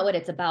that. That's not what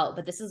it's about,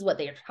 but this is what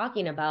they're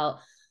talking about.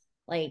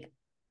 Like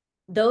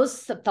those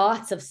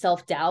thoughts of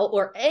self-doubt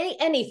or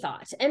any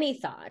thought,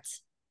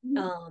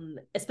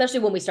 especially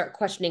when we start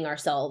questioning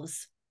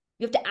ourselves,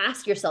 you have to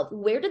ask yourself,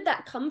 where did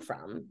that come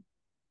from?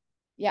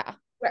 Yeah.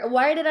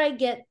 Why did I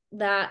get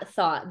that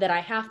thought that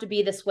I have to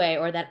be this way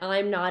or that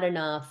I'm not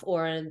enough?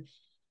 Or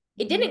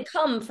it didn't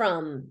come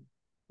from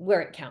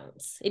where it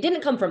counts. It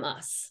didn't come from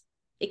us.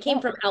 It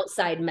came from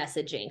outside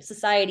messaging,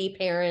 society,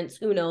 parents,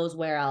 who knows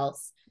where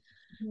else.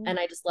 And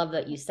I just love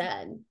that you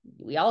said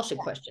we all should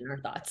question our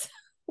thoughts.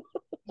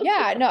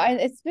 Yeah, no,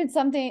 it's been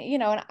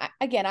something, and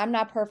again, I'm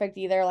not perfect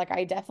either. Like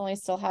I definitely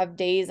still have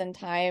days and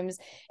times.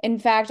 In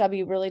fact, I'll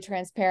be really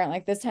transparent.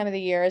 Like this time of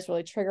the year is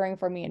really triggering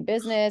for me in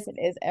business. It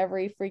is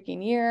every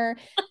freaking year.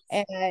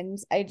 And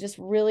I just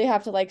really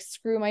have to like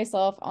screw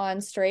myself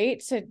on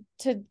straight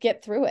to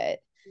get through it.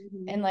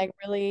 And like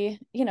really,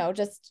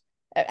 just,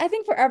 I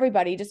think for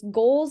everybody, just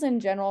goals in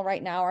general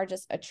right now are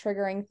just a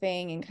triggering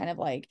thing and kind of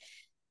like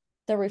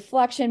the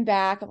reflection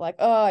back of like,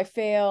 oh, I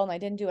failed and I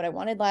didn't do what I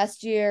wanted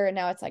last year. And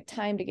now it's like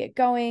time to get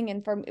going.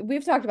 And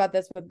we've talked about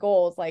this with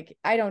goals. Like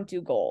I don't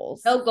do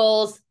goals. No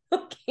goals.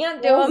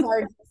 Can't do them.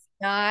 Are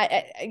not,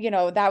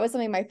 that was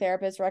something my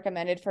therapist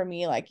recommended for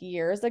me like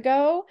years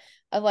ago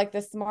of like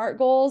the SMART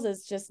goals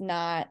is just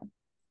not,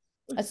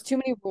 it's too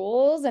many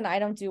rules. And I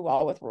don't do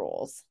well with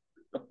rules.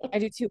 I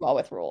do too well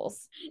with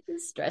rules.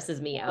 It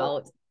stresses me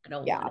out. I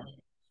don't want it.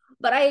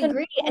 But I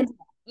agree. And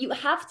you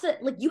have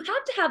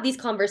to have these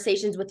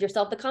conversations with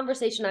yourself. The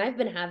conversation I've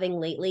been having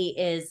lately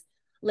is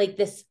like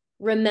this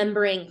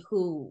remembering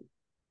who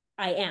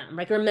I am,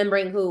 like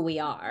remembering who we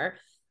are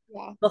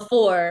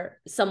before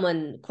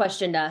someone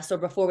questioned us or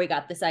before we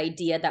got this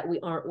idea that we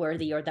aren't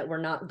worthy or that we're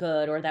not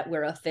good or that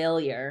we're a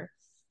failure.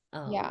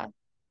 Yeah,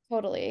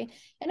 totally.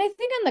 And I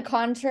think on the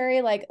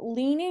contrary, like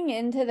leaning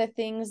into the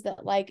things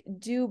that like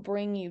do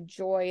bring you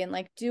joy and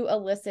like do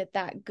elicit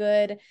that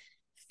good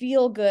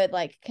feel good,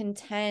 like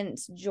content,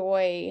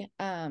 joy,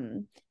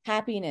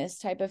 happiness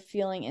type of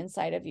feeling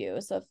inside of you.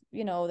 So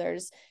if,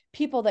 there's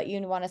people that you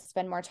want to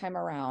spend more time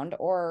around,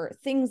 or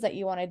things that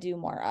you want to do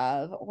more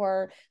of,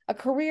 or a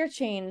career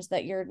change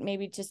that you're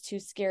maybe just too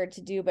scared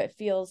to do, but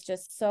feels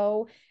just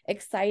so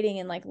exciting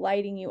and like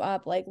lighting you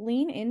up, like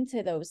lean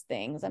into those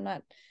things. I'm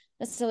not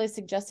necessarily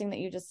suggesting that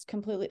you just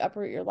completely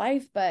uproot your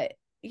life, but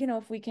you know,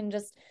 if we can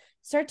just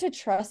start to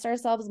trust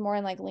ourselves more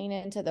and like lean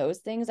into those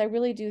things, I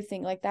really do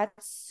think like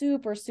that's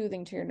super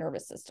soothing to your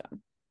nervous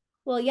system.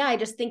 Well, yeah, I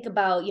just think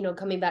about, you know,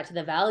 coming back to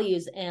the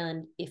values,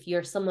 and if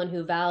you're someone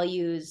who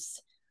values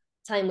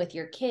time with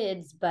your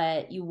kids,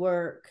 but you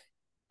work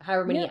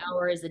however many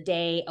hours a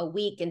day, a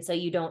week, and so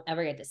you don't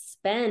ever get to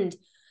spend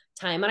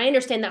time. And I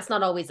understand that's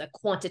not always a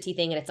quantity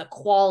thing and it's a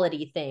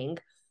quality thing,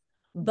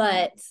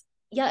 but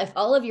yeah, if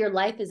all of your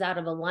life is out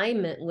of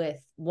alignment with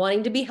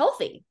wanting to be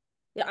healthy,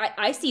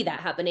 I see that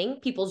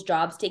happening. People's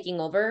jobs taking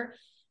over,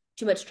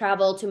 too much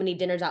travel, too many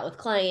dinners out with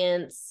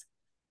clients,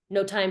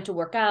 no time to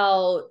work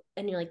out.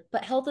 And you're like,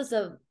 but health is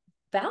a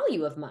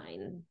value of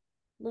mine.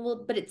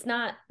 Well, but it's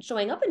not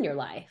showing up in your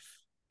life.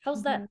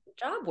 How's that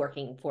job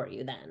working for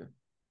you then?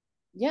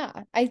 Yeah,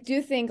 I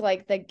do think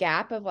like the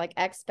gap of like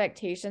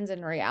expectations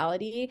and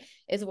reality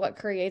is what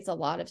creates a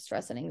lot of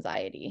stress and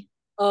anxiety.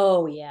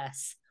 Oh,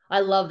 yes. I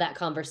love that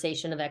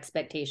conversation of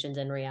expectations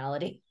and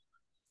reality.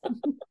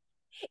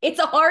 It's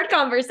a hard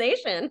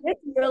conversation.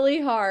 It's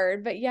really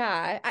hard, but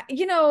yeah,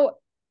 you know,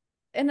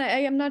 and I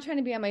am not trying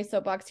to be on my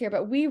soapbox here,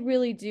 but we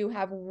really do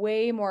have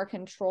way more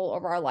control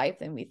over our life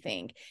than we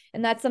think.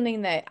 And that's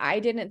something that I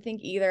didn't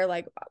think either.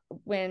 Like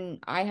when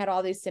I had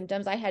all these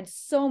symptoms, I had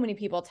so many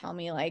people tell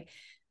me like,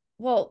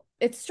 well,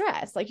 it's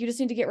stress. Like you just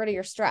need to get rid of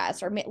your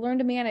stress, or learn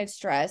to manage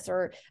stress.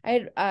 Or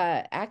I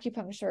had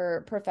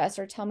acupuncture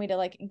professor tell me to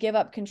like give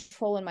up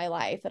control in my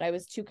life, that I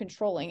was too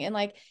controlling. And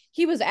like,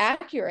 he was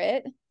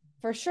accurate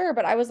for sure.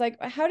 But I was like,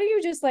 how do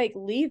you just like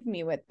leave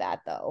me with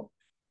that though?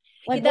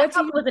 Like that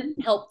wasn't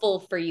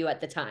helpful for you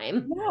at the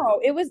time. No,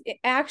 it was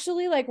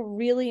actually like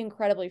really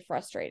incredibly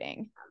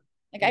frustrating.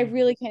 Like I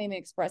really can't even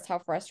express how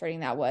frustrating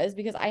that was,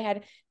 because I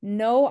had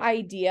no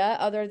idea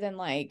other than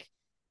like,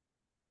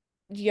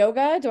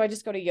 yoga, do I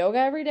just go to yoga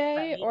every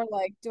day, or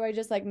like do I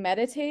just like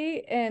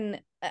meditate?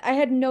 And I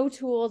had no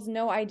tools,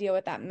 no idea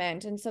what that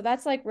meant. And so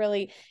that's like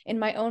really in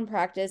my own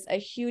practice a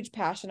huge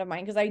passion of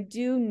mine, because I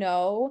do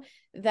know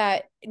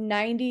that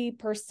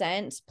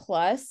 90%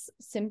 plus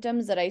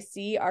symptoms that I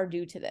see are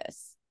due to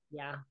this.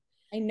 Yeah,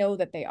 I know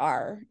that they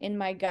are in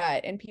my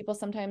gut. And people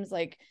sometimes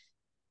like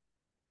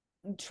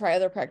try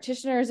other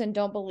practitioners and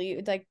don't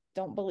believe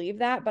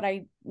that, but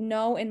I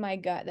know in my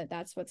gut that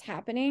that's what's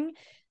happening.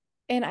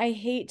 And I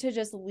hate to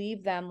just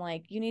leave them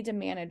like, you need to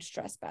manage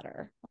stress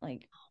better.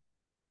 Like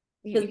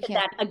you can't.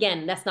 That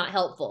again, that's not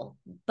helpful.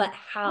 But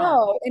how?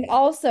 No, and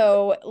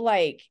also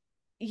like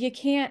you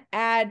can't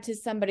add to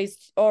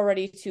somebody's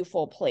already too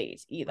full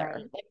plate either.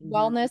 Right. Like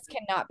wellness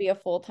cannot be a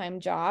full-time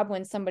job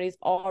when somebody's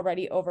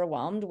already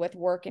overwhelmed with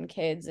work and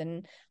kids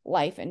and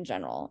life in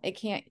general. It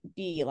can't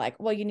be like,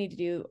 well, you need to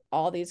do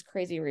all these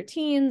crazy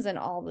routines and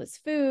all this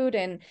food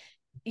and,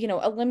 you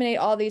know, eliminate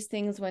all these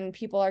things when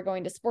people are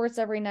going to sports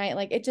every night.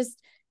 Like it just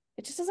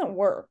doesn't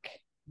work.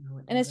 No,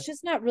 and it's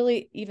just not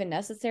really even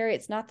necessary.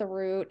 It's not the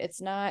root.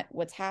 It's not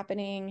what's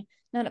happening.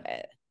 None of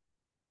it.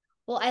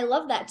 Well, I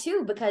love that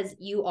too, because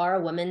you are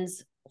a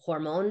women's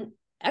hormone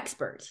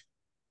expert.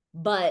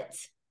 But,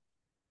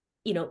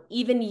 you know,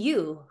 even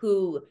you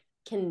who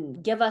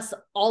can give us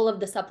all of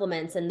the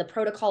supplements and the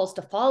protocols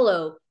to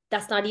follow,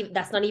 that's not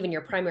even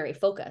your primary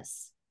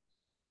focus.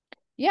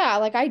 Yeah,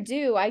 like I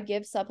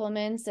give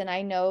supplements, and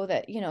I know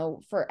that, you know,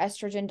 for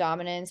estrogen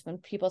dominance, when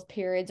people's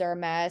periods are a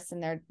mess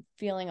and they're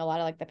feeling a lot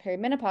of like the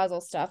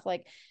perimenopausal stuff,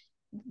 like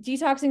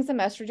detoxing some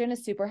estrogen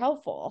is super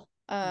helpful.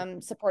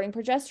 Supporting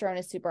progesterone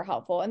is super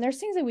helpful. And there's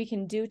things that we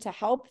can do to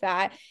help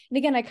that. And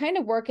again, I kind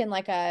of work in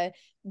like a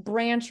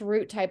branch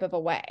root type of a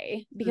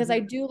way, because I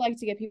do like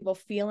to get people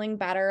feeling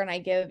better. And I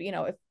give, you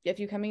know, if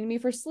you're coming to me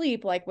for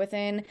sleep, like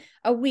within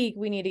a week,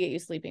 we need to get you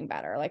sleeping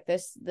better. Like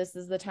this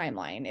is the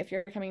timeline. If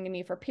you're coming to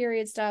me for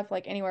period stuff,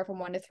 like anywhere from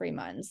 1 to 3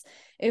 months.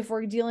 If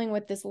we're dealing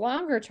with this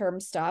longer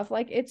term stuff,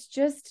 like it's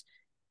just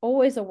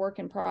always a work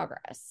in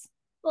progress.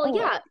 Well,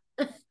 always.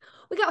 Yeah.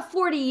 We got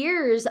 40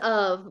 years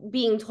of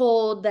being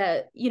told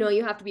that, you know,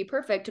 you have to be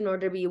perfect in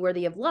order to be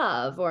worthy of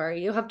love, or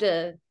you have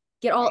to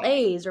get all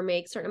A's or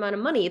make a certain amount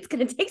of money. It's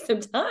going to take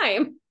some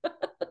time.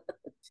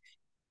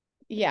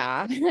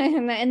 Yeah.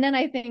 And then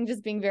I think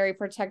just being very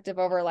protective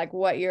over like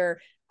what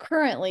you're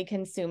currently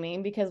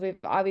consuming, because we've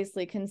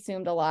obviously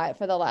consumed a lot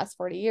for the last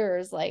 40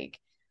 years. Like,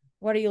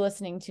 what are you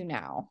listening to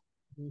now?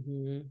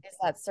 Is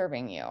that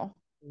serving you?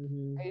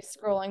 Are you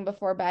scrolling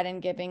before bed and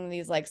giving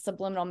these like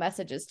subliminal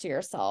messages to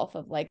yourself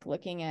of like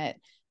looking at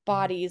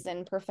bodies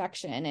and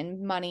perfection and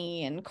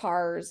money and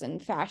cars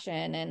and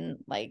fashion, and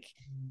like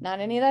not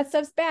any of that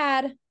stuff's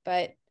bad,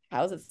 but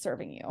how is it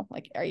serving you?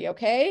 Like, are you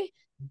okay?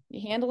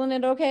 You handling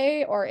it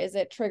okay? Or is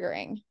it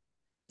triggering?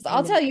 So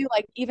I'll tell you,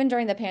 like, even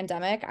during the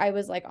pandemic, I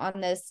was like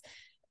on this.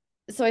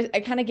 So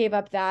I kind of gave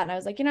up that, and I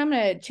was like, you know, I'm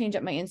going to change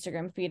up my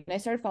Instagram feed. And I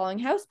started following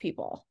house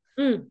people.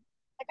 Like,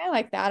 I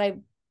like that. I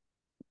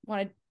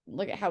want to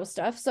look at house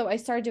stuff. So I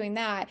started doing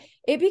that.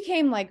 It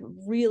became like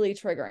really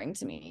triggering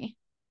to me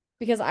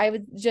because I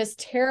would just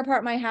tear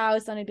apart my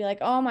house and I'd be like,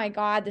 oh my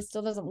God, this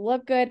still doesn't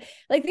look good.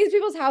 Like these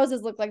people's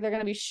houses look like they're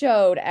going to be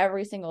showed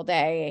every single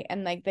day.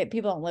 And like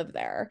people don't live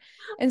there.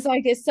 And so I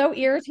get so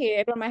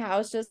irritated when my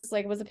house just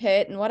like was a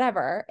pit and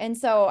whatever. And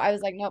so I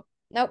was like,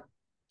 nope,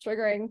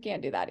 triggering,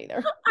 can't do that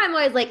either. I'm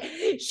always like,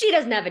 she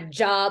doesn't have a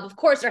job. Of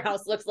course her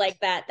house looks like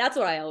that. That's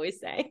what I always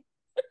say.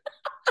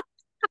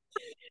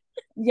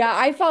 Yeah,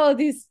 I follow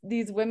these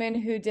women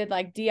who did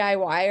like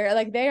DIY, or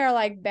like they are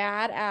like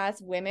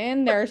badass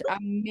women. They're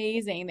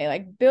amazing. They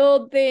like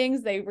build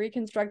things, they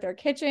reconstruct their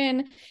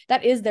kitchen.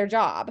 That is their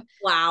job.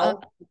 Wow.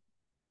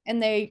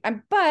 And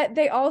but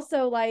they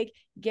also like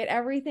get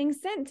everything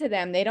sent to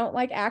them. They don't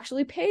like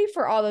actually pay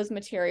for all those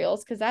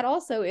materials because that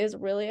also is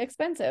really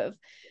expensive.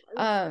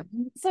 So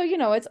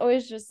it's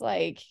always just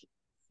like,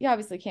 you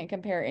obviously can't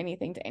compare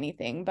anything to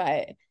anything,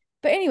 but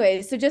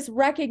anyways, so just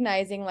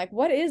recognizing like,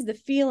 what is the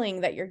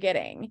feeling that you're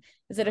getting?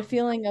 Is it a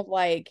feeling of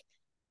like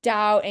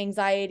doubt,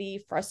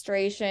 anxiety,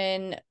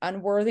 frustration,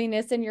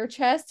 unworthiness in your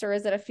chest? Or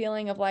is it a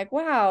feeling of like,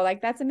 wow,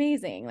 like that's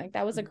amazing. Like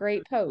that was a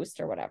great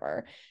post or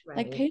whatever. Right.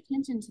 Like pay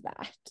attention to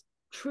that.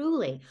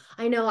 Truly.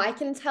 I know I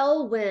can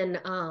tell when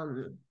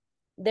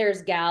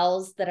there's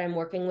gals that I'm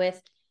working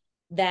with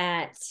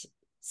that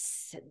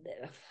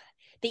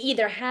they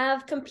either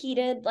have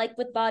competed like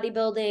with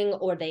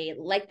bodybuilding or they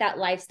like that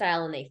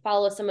lifestyle and they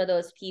follow some of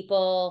those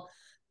people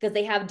because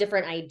they have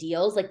different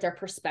ideals. Like their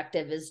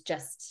perspective is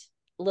just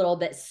a little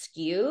bit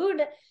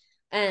skewed.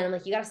 And I'm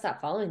like, you got to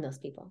stop following those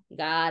people. You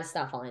got to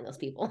stop following those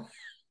people.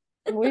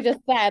 We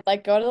just said,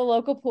 like, go to the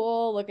local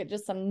pool, look at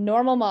just some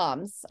normal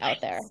moms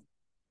out there.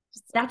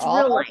 That's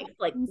real life.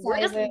 Like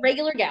we're just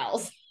regular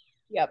gals.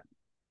 Yep.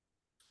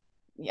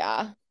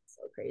 Yeah.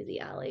 So crazy,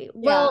 Allie.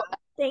 Yeah. Well,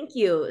 thank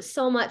you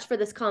so much for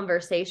this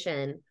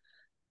conversation.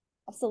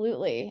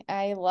 Absolutely.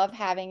 I love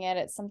having it.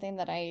 It's something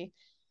that I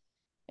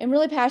am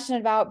really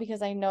passionate about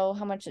because I know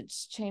how much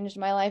it's changed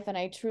my life. And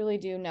I truly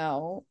do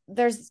know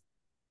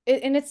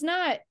and it's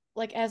not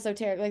like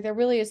esoteric, like there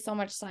really is so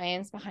much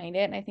science behind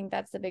it. And I think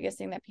that's the biggest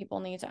thing that people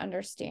need to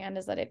understand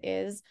is that it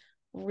is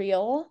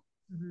real.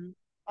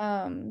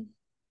 Mm-hmm.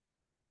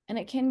 And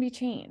it can be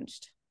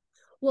changed.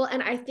 Well,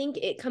 and I think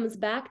it comes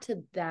back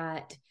to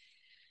that,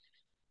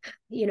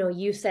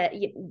 you said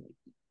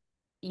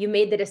you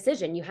made the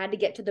decision, you had to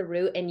get to the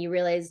root and you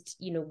realized,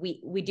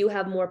 we do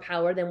have more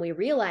power than we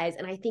realize.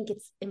 And I think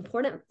it's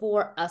important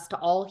for us to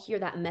all hear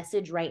that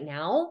message right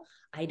now.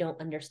 I don't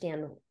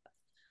understand.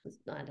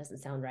 That doesn't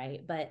sound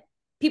right, but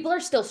people are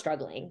still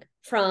struggling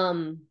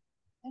from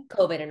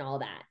COVID and all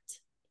that.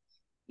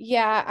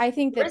 Yeah. I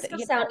think that risk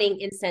of sounding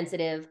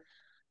insensitive.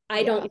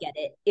 I don't get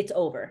it. It's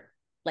over.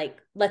 Like,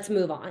 let's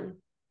move on.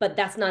 But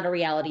that's not a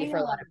reality for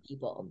a lot of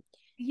people.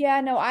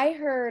 Yeah, no, I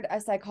heard a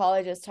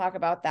psychologist talk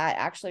about that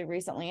actually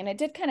recently, and it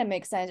did kind of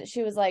make sense.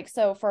 She was like,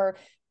 so for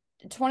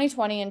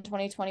 2020 and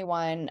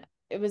 2021,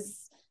 it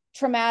was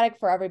traumatic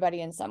for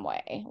everybody in some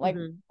way, like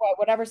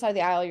whatever side of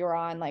the aisle you're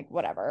on, like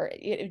whatever,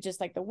 it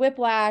just like the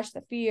whiplash,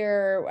 the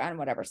fear on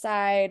whatever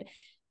side,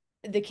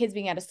 the kids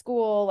being out of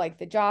school, like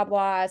the job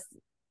loss,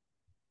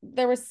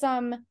 there was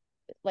some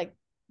like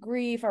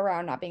grief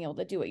around not being able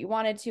to do what you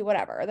wanted to,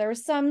 whatever. There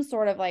was some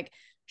sort of like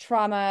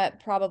trauma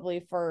probably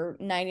for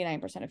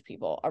 99% of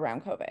people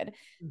around COVID.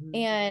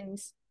 And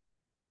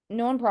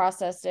no one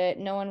processed it.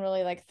 No one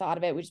really like thought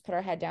of it. We just put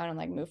our head down and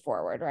like move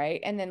forward. Right.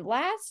 And then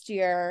last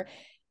year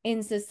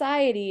in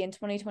society in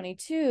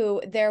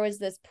 2022, there was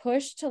this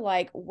push to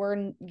like,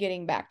 we're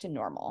getting back to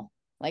normal.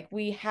 Like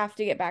we have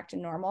to get back to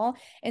normal.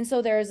 And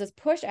so there was this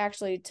push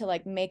actually to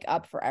like make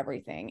up for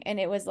everything.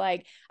 And it was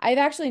like, I've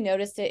actually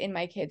noticed it in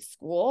my kids'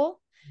 school.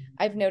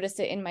 I've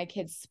noticed it in my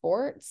kids'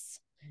 sports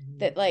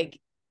that like,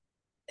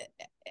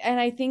 and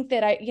I think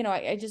that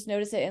I just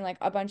noticed it in like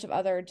a bunch of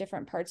other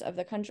different parts of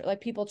the country,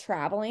 like people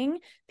traveling,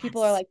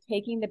 people are like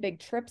taking the big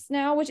trips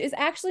now, which is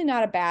actually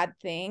not a bad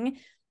thing.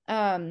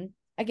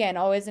 Again,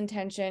 always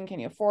intention. Can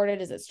you afford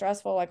it? Is it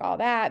stressful? Like all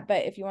that.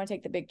 But if you want to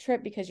take the big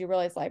trip because you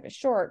realize life is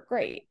short,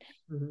 great.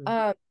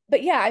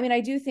 But yeah, I mean,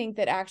 I do think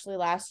that actually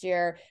last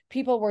year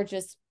people were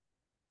just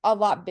a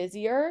lot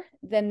busier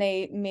than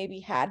they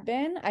maybe had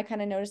been. I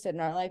kind of noticed it in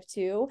our life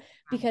too,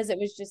 because it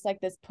was just like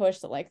this push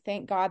that like,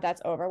 thank God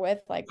that's over with.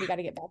 Like we got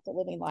to get back to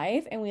living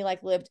life. And we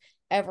like lived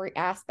every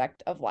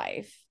aspect of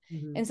life.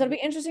 And so it'll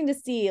be interesting to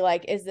see,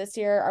 like, is this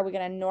year, are we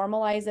going to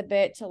normalize a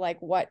bit to like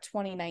what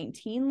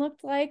 2019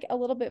 looked like a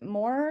little bit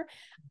more?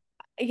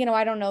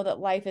 I don't know that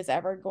life is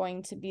ever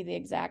going to be the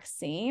exact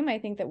same. I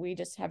think that we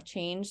just have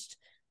changed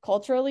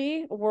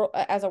culturally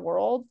as a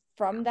world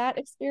from that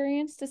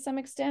experience to some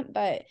extent,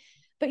 but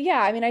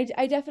yeah, I mean,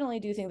 I definitely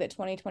do think that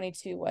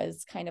 2022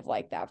 was kind of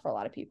like that for a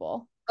lot of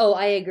people. Oh,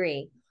 I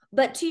agree.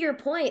 But to your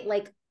point,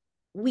 like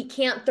we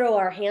can't throw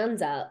our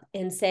hands up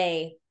and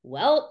say,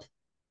 well,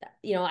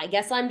 I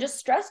guess I'm just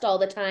stressed all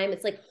the time.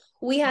 It's like,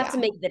 we have to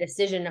make the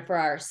decision for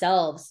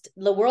ourselves.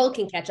 The world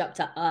can catch up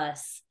to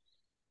us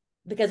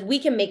because we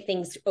can make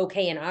things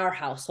okay in our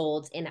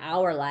households, in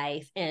our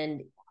life.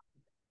 And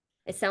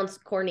It sounds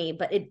corny,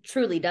 but it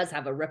truly does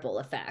have a ripple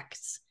effect.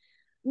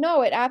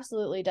 No, it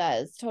absolutely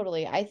does.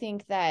 Totally. I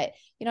think that,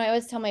 I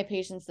always tell my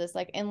patients this,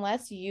 like,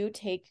 unless you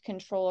take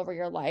control over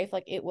your life,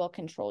 like, it will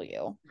control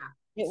you.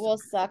 Yeah. It will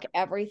suck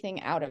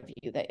everything out of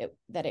you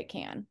that it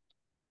can,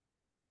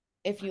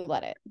 if you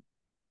let it.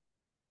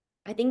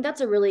 I think that's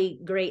a really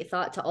great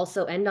thought to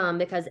also end on,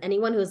 because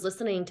anyone who's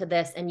listening to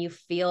this and you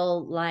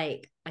feel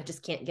like, I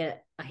just can't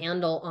get a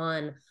handle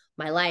on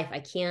my life, I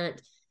can't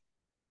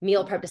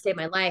meal prep to save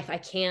my life, I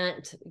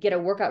can't get a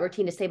workout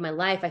routine to save my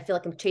life, I feel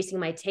like I'm chasing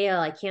my tail,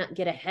 I can't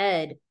get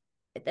ahead.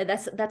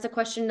 That's a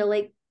question to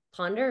like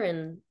ponder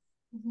and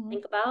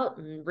think about,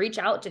 and reach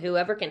out to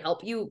whoever can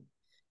help you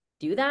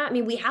do that. I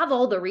mean, we have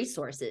all the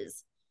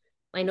resources.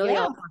 I know they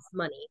all cost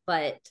money,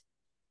 but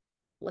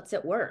what's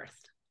it worth?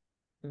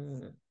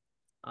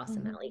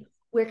 Awesome, Allie.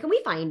 Where can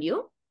we find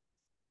you?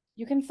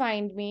 You can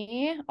find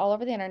me all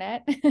over the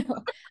internet.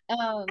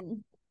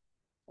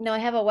 I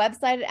have a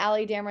website at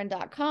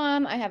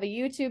alliedameron.com. I have a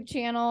YouTube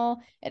channel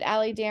at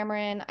Allie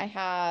Dameron. I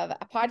have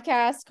a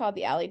podcast called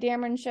The Allie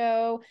Dameron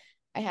Show.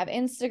 I have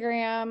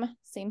Instagram,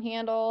 same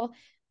handle.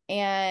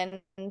 And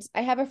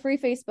I have a free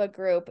Facebook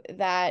group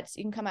that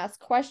you can come ask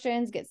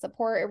questions, get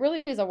support. It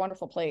really is a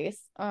wonderful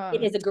place.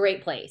 It is a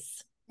great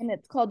place. And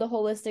it's called the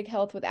Holistic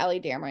Health with Allie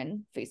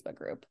Dameron Facebook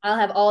group. I'll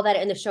have all that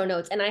in the show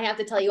notes. And I have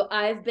to tell you,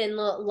 I've been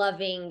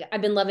loving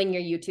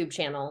your YouTube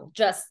channel.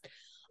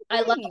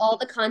 I love all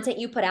the content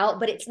you put out,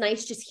 but it's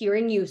nice just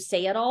hearing you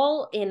say it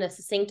all in a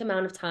succinct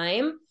amount of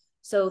time.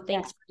 So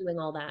thanks for doing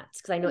all that,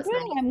 because I know it's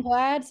nice. I'm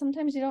glad.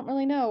 Sometimes you don't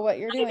really know what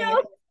you're doing. If it's going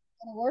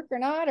to work or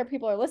not, or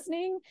people are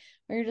listening,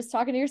 or you're just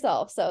talking to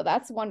yourself. So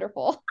that's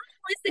wonderful.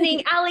 I'm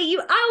listening, Allie.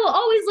 I will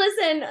always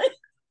listen.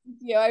 Thank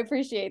you. I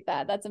appreciate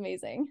that. That's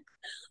amazing.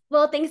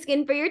 Well, thanks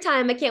again for your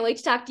time. I can't wait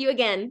to talk to you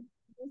again.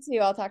 You too.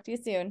 I'll talk to you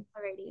soon.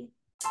 Alrighty.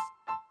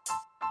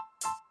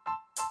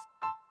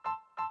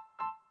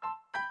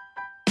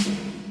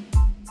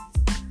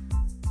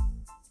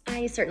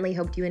 I certainly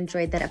hoped you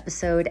enjoyed that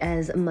episode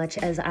as much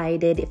as I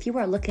did. If you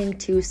are looking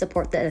to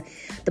support the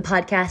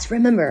podcast,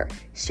 remember,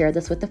 share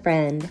this with a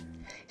friend.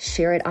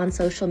 Share it on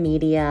social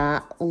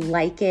media,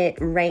 like it,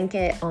 rank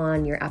it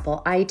on your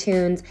Apple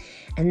iTunes,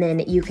 and then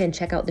you can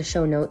check out the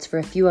show notes for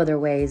a few other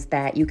ways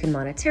that you can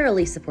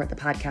monetarily support the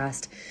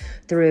podcast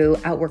through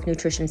Outwork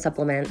Nutrition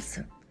Supplements,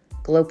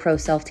 Glow Pro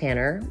Self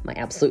Tanner, my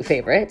absolute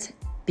favorite,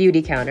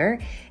 Beauty Counter,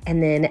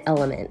 and then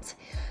Element.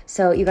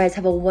 So you guys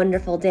have a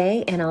wonderful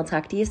day, and I'll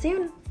talk to you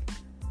soon.